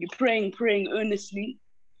 You're praying earnestly,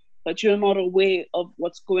 but you're not aware of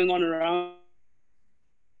what's going on around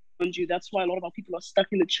you. That's why a lot of our people are stuck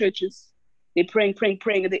in the churches. They're praying,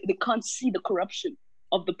 and they can't see the corruption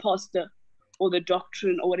of the pastor or the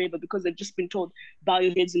doctrine or whatever, because they've just been told, bow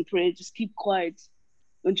your heads and pray, just keep quiet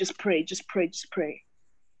and just pray.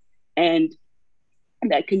 And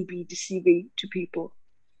that can be deceiving to people.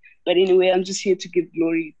 But anyway, I'm just here to give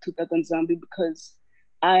glory to Tata NZAMBI because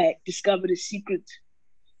I discovered a secret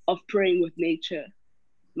of praying with nature,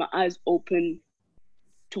 my eyes open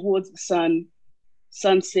towards the sun,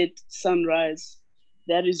 sunset, sunrise.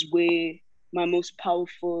 That is where my most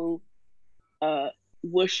powerful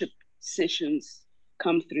worship sessions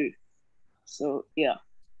come through. So yeah,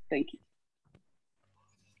 thank you.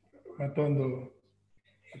 Matondo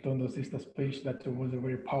sister speech, that was a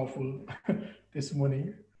very powerful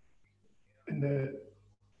testimony. And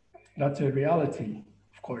that's a reality,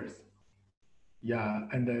 of course. Yeah,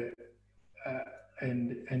 and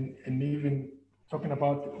even talking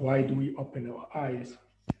about why do we open our eyes,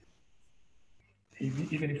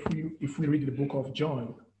 even if we read the book of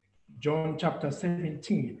John chapter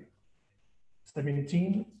 17,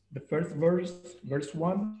 the first verse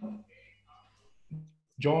 1,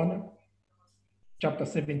 John chapter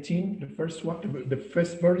 17, the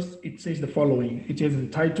first verse, it says the following. It is the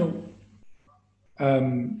title,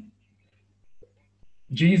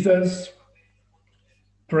 Jesus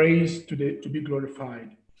prays to be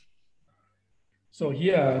glorified. So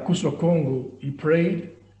here, Kuswa Kongo, he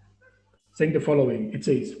prayed, saying the following. It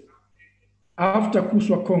says, after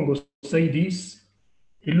Kuswa Kongo said this,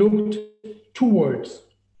 he looked towards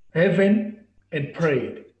heaven and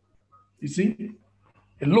prayed. You see,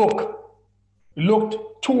 he looked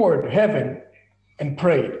toward heaven and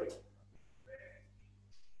prayed.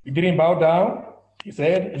 He didn't bow down. He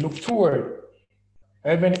said, he looked toward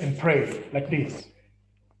heaven and prayed like this.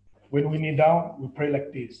 When we kneel down, we pray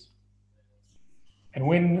like this. And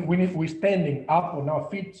when we're standing up on our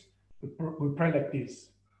feet, we pray like this.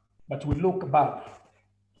 But we look above,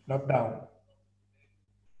 not down.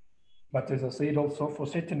 But as I said also, for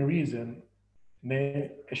certain reason,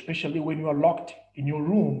 especially when you are locked in your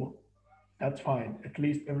room, that's fine. At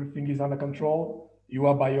least everything is under control. You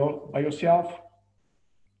are by yourself.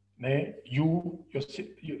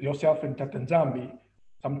 Yourself in Tata NZAMBI.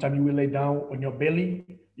 Sometimes you will lay down on your belly,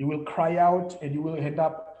 you will cry out, and you will end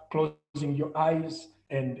up closing your eyes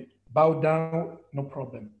and bow down, no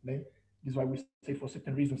problem. This is why we say for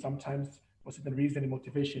certain reasons, sometimes for certain reason and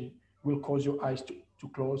motivation will cause your eyes to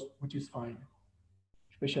close, which is fine.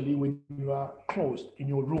 Especially when you are closed in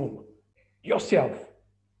your room, yourself.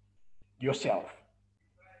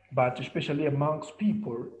 But especially amongst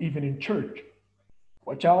people, even in church,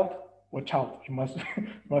 watch out. You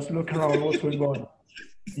must look around what's going on.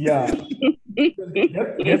 Yeah.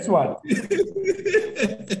 Guess what?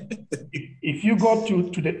 If you go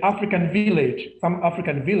to the African village, some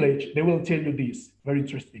African village, they will tell you this, very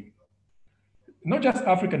interesting. Not just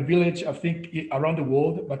African village, I think around the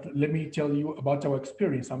world, but let me tell you about our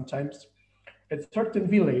experience sometimes. At certain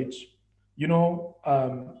village,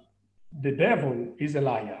 the devil is a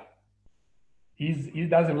liar. He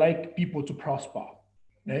doesn't like people to prosper.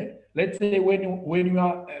 Let's say when you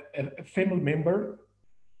are a family member,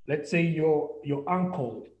 let's say your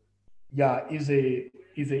uncle, is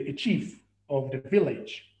a chief of the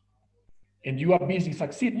village, and you are busy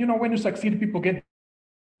succeed. When you succeed, people get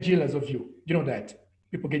jealous of you. You know that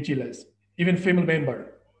people get jealous. Even family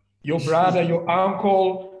member, your brother, your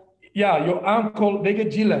uncle, they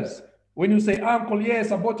get jealous. When you say, uncle,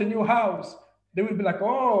 yes, I bought a new house, they will be like,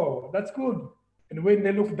 oh, that's good. And when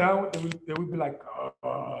they look down, they will be like,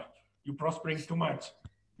 oh, you're prospering too much.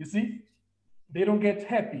 You see, they don't get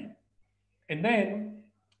happy. And then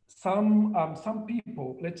some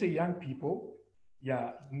people, let's say young people,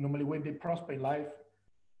 normally when they prosper in life,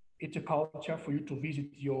 it's a culture for you to visit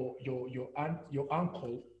your aunt, your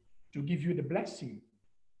uncle, to give you the blessing.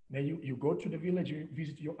 Now you go to the village, you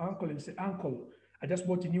visit your uncle and say, uncle, I just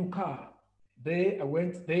bought a new car.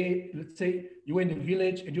 Let's say you were in the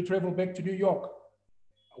village and you travel back to New York.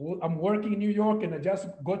 I'm working in New York and I just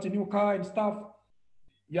got a new car and stuff.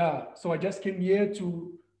 So I just came here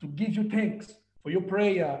to give you thanks for your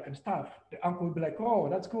prayer and stuff. The uncle will be like, oh,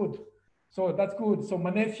 that's good. So that's good. So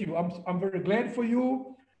my nephew, I'm very glad for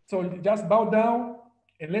you. So just bow down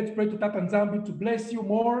and let's pray to Tata NZAMBI to bless you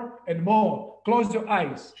more and more. Close your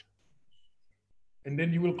eyes. And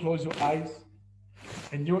then you will close your eyes.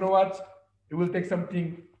 And you know what? He will take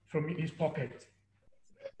something from his pocket.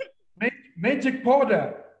 Magic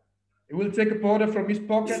powder. He will take a powder from his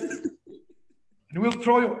pocket and will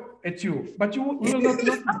throw it at you. But you will not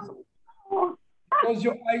notice. Because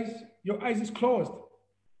your eyes is closed.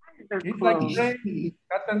 It's like praying,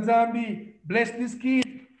 Tata NZAMBI, bless this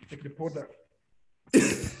kid. Take the powder.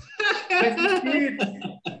 Bless this kid.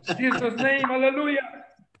 Jesus' name, hallelujah.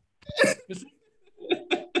 You see?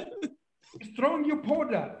 It's throwing your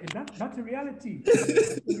powder. And that's a reality. That's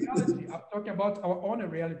a reality. I'm talking about our own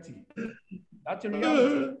reality. That's a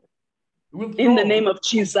reality. In the name of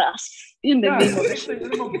Jesus. In the name of Jesus. In the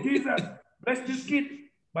name of Jesus. Bless this kid.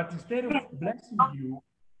 But instead of blessing you,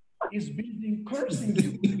 is busy cursing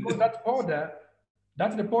you because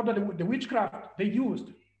that's the powder, the witchcraft they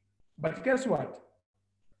used. But guess what?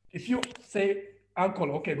 If you say,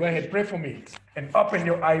 uncle, okay, go ahead, pray for me, and open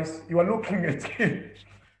your eyes, you are looking at him,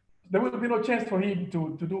 there will be no chance for him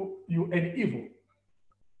to do you any evil.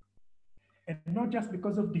 And not just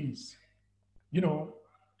because of this. You know,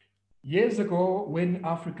 years ago, when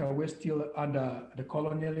Africa was still under the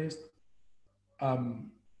colonialist,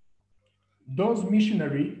 those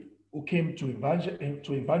missionaries who came to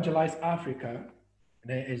evangelize Africa,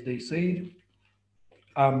 as they said,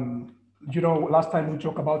 you know, last time we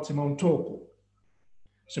talked about Simon Toko.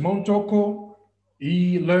 Simon Toko,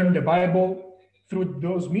 he learned the Bible through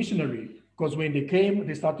those missionaries, because when they came,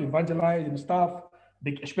 they started to evangelize and stuff,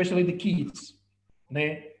 especially the kids.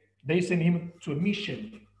 They sent him to a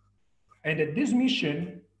mission. And at this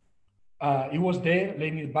mission, he was there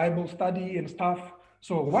learning Bible study and stuff.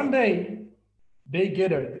 So one day, they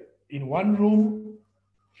gathered in one room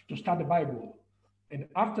to start the Bible. And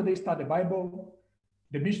after they start the Bible,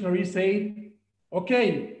 the missionary said,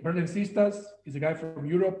 okay, brothers and sisters, he's a guy from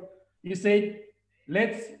Europe. He said,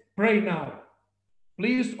 let's pray now.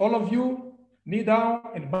 Please, all of you, kneel down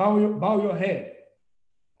and bow your head.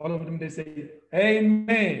 All of them, they say,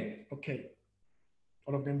 amen. Okay.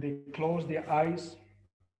 All of them, they closed their eyes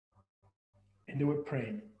and they were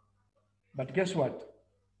praying. But guess what?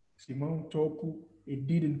 Simon Toku, he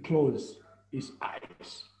didn't close his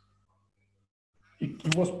eyes. He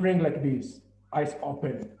was praying like this, eyes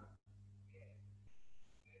open.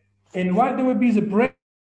 And while they were busy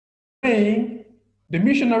praying, the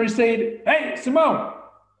missionary said, hey, Simon,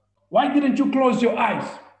 why didn't you close your eyes?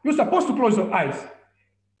 You're supposed to close your eyes.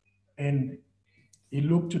 And he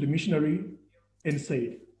looked to the missionary and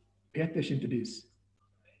said, pay attention to this.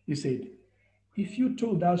 He said, if you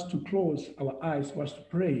told us to close our eyes was to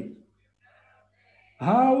pray,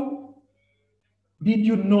 how did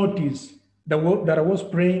you notice that I was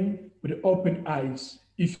praying with open eyes?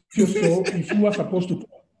 If you were supposed to.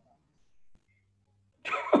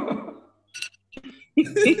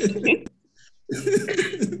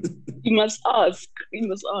 You must ask. You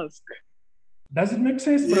must ask. Does it make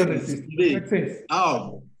sense, brothers and sisters? Does it make sense?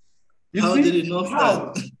 How? You How see? did he know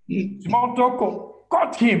How? that? Simon Toko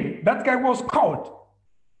caught him. That guy was caught.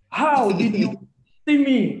 How did you see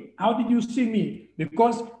me? How did you see me?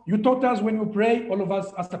 Because you taught us when we pray, all of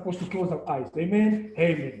us are supposed to close our eyes. Amen?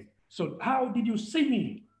 Amen. So how did you see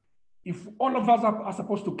me? If all of us are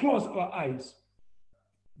supposed to close our eyes.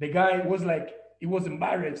 The guy was like, he was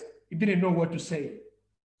embarrassed. He didn't know what to say.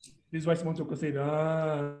 This is why Simon Toko said,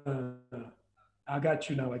 I got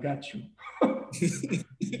you now, I got you.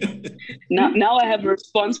 Now I have a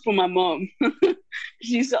response from my mom.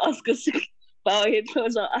 She used to ask us to bow our head,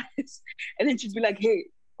 close our eyes. And then she'd be like, hey,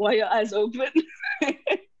 why are your eyes open?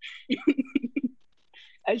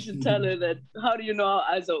 I should tell her that. How do you know our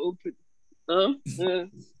eyes are open? Huh? It's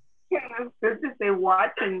good to say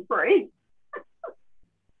watch and pray.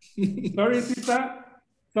 Sorry, sister.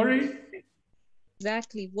 Sorry.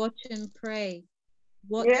 Exactly. Watch and pray.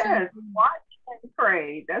 Watch and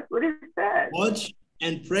pray. That's what it says. Watch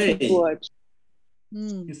and pray. Watch.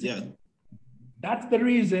 Yeah. That's the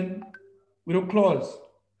reason we don't close.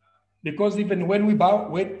 Because even when we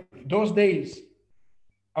bow, those days,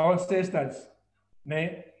 our ancestors,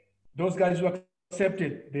 those guys who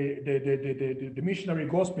accepted the missionary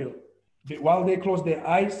gospel, while they close their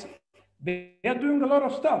eyes, they are doing a lot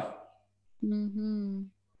of stuff. Mm-hmm.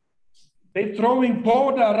 They're throwing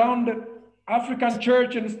powder around the African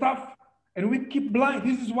church and stuff, and we keep blind.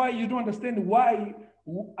 This is why you don't understand why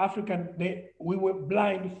we were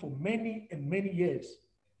blind for many and many years.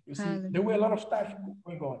 You see, there were a lot of stuff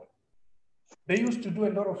going on. They used to do a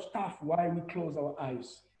lot of stuff while we close our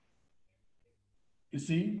eyes. You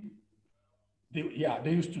see,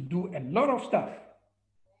 they used to do a lot of stuff.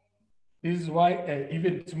 This is why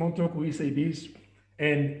even Simon Toko will say this,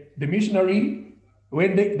 and the missionary,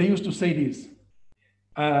 when they used to say this,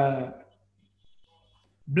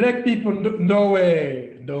 black people, no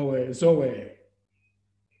way, Zoe.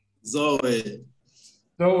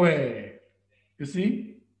 You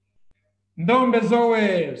see? Ndombe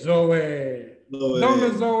Zoe.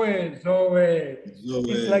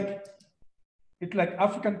 It's like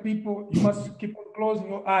African people, you must keep on closing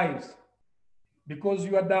your eyes because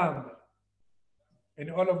you are dumb. And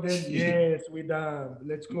all of them, yes, we're dumb.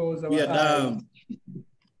 Let's close our eyes. Dumb.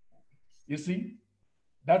 You see?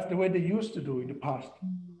 That's the way they used to do in the past.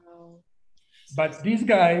 But this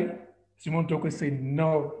guy, Simon Toko, said,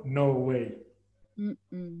 no way.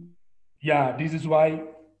 Yeah, this is why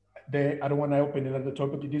I don't want to open another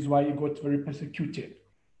topic. This is why he got very persecuted,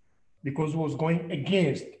 because he was going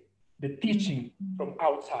against the teaching from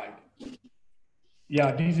outside.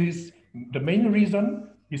 Yeah, this is the main reason.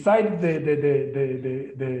 Besides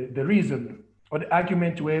the reason or the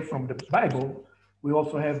argument we have from the Bible, we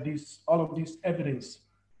also have all of this evidence.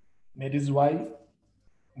 And this is why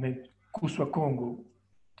Kuswa Congo,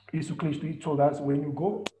 Jesus Christ, he told us when you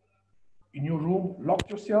go in your room, lock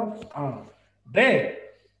yourself, there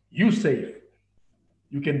you safe.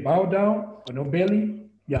 You can bow down on your belly,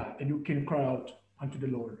 yeah, and you can cry out unto the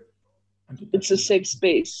Lord. It's a safe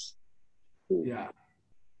space. Yeah.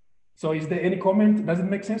 So is there any comment? Does it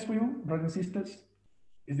make sense for you, brothers and sisters?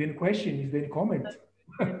 Is there any question? Is there any comment?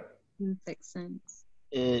 Makes sense.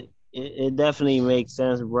 It definitely makes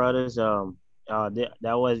sense, brothers. That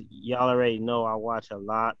was, y'all already know I watch a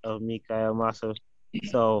lot of Mikael Massa,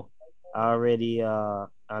 so I already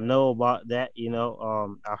I know about that.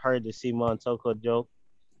 I heard the Simon Toko joke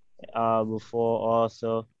before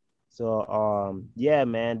also. So yeah,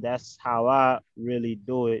 man, that's how I really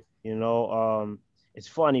do it. It's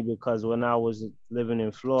funny because when I was living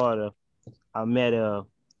in Florida, I met a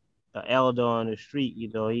elder on the street.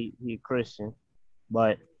 He Christian,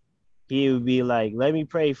 but he would be like, "Let me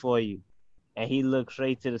pray for you," and he looked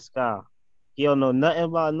straight to the sky. He don't know nothing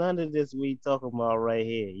about none of this we talking about right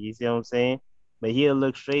here. You see what I'm saying? But he'll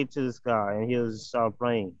look straight to the sky and he'll just start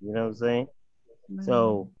praying. You know what I'm saying?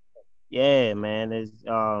 So yeah, man, it's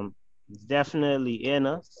definitely in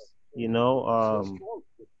us.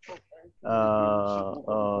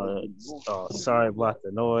 Sorry about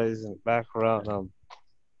the noise in the background.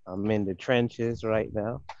 I'm in the trenches right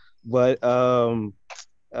now, but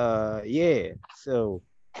yeah. So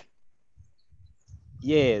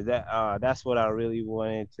yeah, that's what I really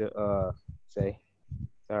wanted to say.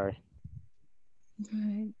 Sorry.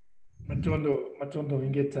 Matondo, we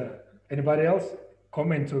get anybody else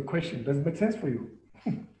comment or question? Does it make sense for you?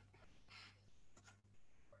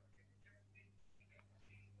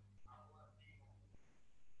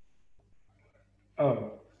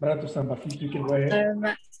 Oh, Brother Samba, you can go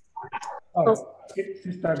ahead.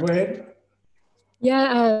 Sister, go ahead.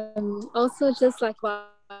 Yeah, also just like what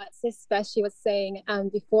Sis Beshi was saying,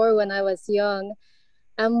 before when I was young,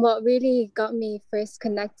 what really got me first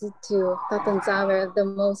connected to Tata NZAMBI, the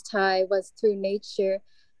Most High, was through nature.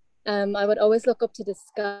 I would always look up to the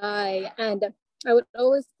sky, and I would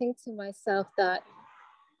always think to myself that,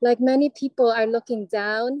 like, many people are looking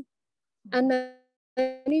down, and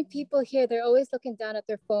many people here, they're always looking down at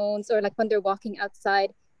their phones, or like when they're walking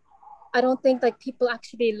outside. I don't think like people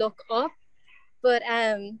actually look up, but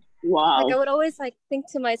wow. like I would always like think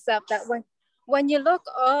to myself that when you look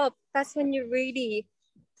up, that's when you really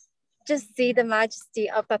just see the majesty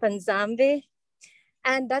of Tata NZAMBI.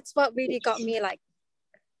 And that's what really got me like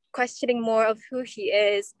questioning more of who he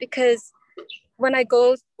is, because when I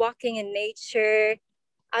go walking in nature,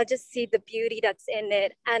 I'll just see the beauty that's in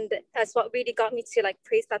it. And that's what really got me to like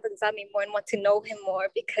praise Tata NZAMBI more and want to know him more,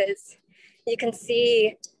 because you can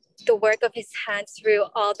see the work of his hands through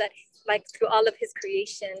all that, like through all of his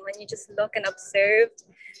creation, when you just look and observe.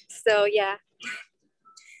 So yeah,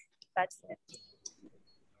 that's it.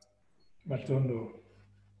 Matondo,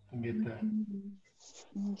 get that.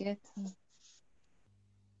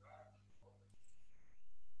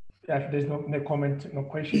 Yeah, if there's no comment, no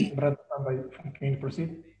question, Brother Samba, can you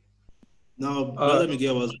proceed? No, Brother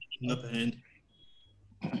Miguel was up a hand.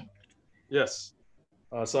 Yes.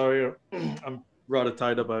 Sorry, I'm rather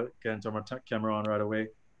tied up. I can't turn my camera on right away.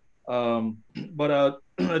 But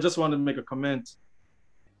I just wanted to make a comment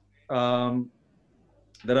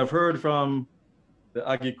that I've heard from the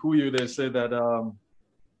Agikuyu. They say that,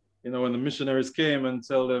 when the missionaries came and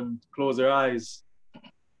tell them to close their eyes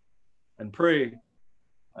and pray,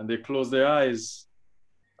 and they closed their eyes,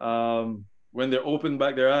 when they opened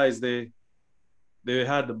back their eyes, they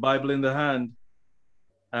had the Bible in their hand,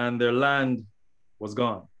 and their land was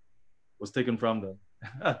gone, was taken from them.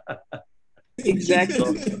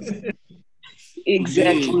 Exactly.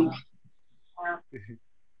 Exactly.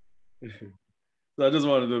 So I just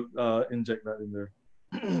wanted to inject that in there.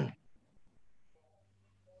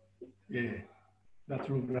 Yeah, that's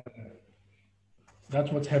true, brother.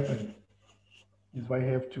 That's what's happened. Is why I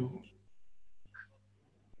have to.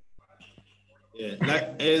 Yeah,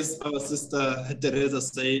 like as our sister Teresa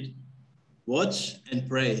said, watch and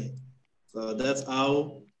pray. So that's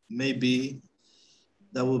how maybe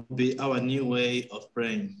that will be our new way of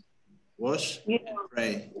praying. Watch and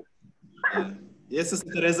pray. Yes,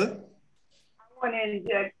 Sister Teresa? I want to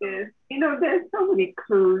inject this. There's so many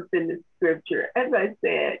clues in the scripture. As I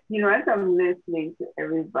said, as I'm listening to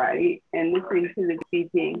everybody and listening to the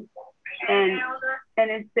teaching, and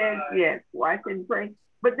it says, yes, watch and pray.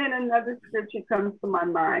 But then another scripture comes to my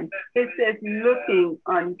mind. It says, looking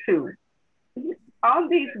unto. All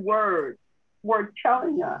these words were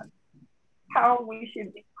telling us how we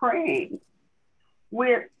should be praying.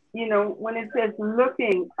 We're, you know, when it says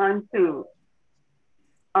looking unto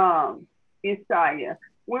Isaiah,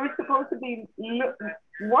 we're supposed to be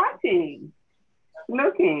watching,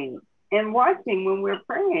 looking and watching when we're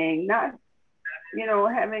praying, not, you know,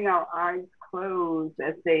 having our eyes closed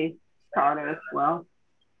as they taught us. Well,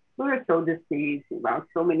 we're so deceived about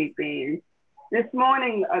so many things. This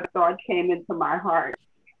morning, a thought came into my heart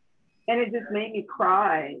and it just made me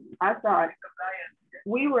cry. I thought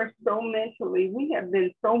we have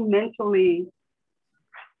been so mentally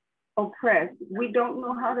oppressed. We don't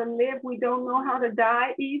know how to live. We don't know how to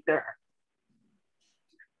die either.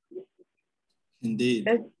 Indeed.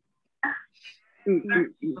 But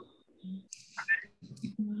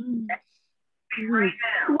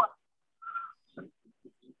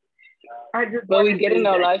we're getting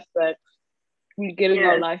our life back. We're getting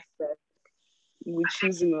our life back. We're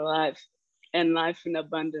choosing life and life in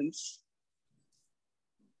abundance.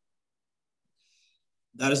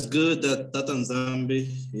 That is good that Tata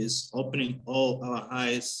NZAMBI is opening all our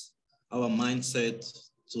eyes, our mindset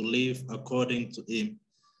to live according to him.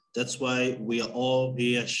 That's why we are all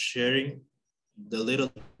here sharing the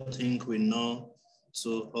little thing we know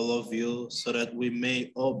to all of you so that we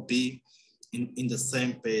may all be in the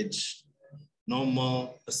same page. No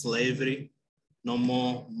more slavery, no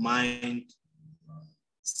more mindset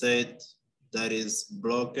that is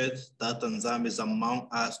blocked. Tata NZAMBI is among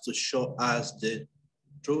us to show us the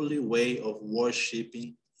truly way of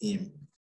worshiping him.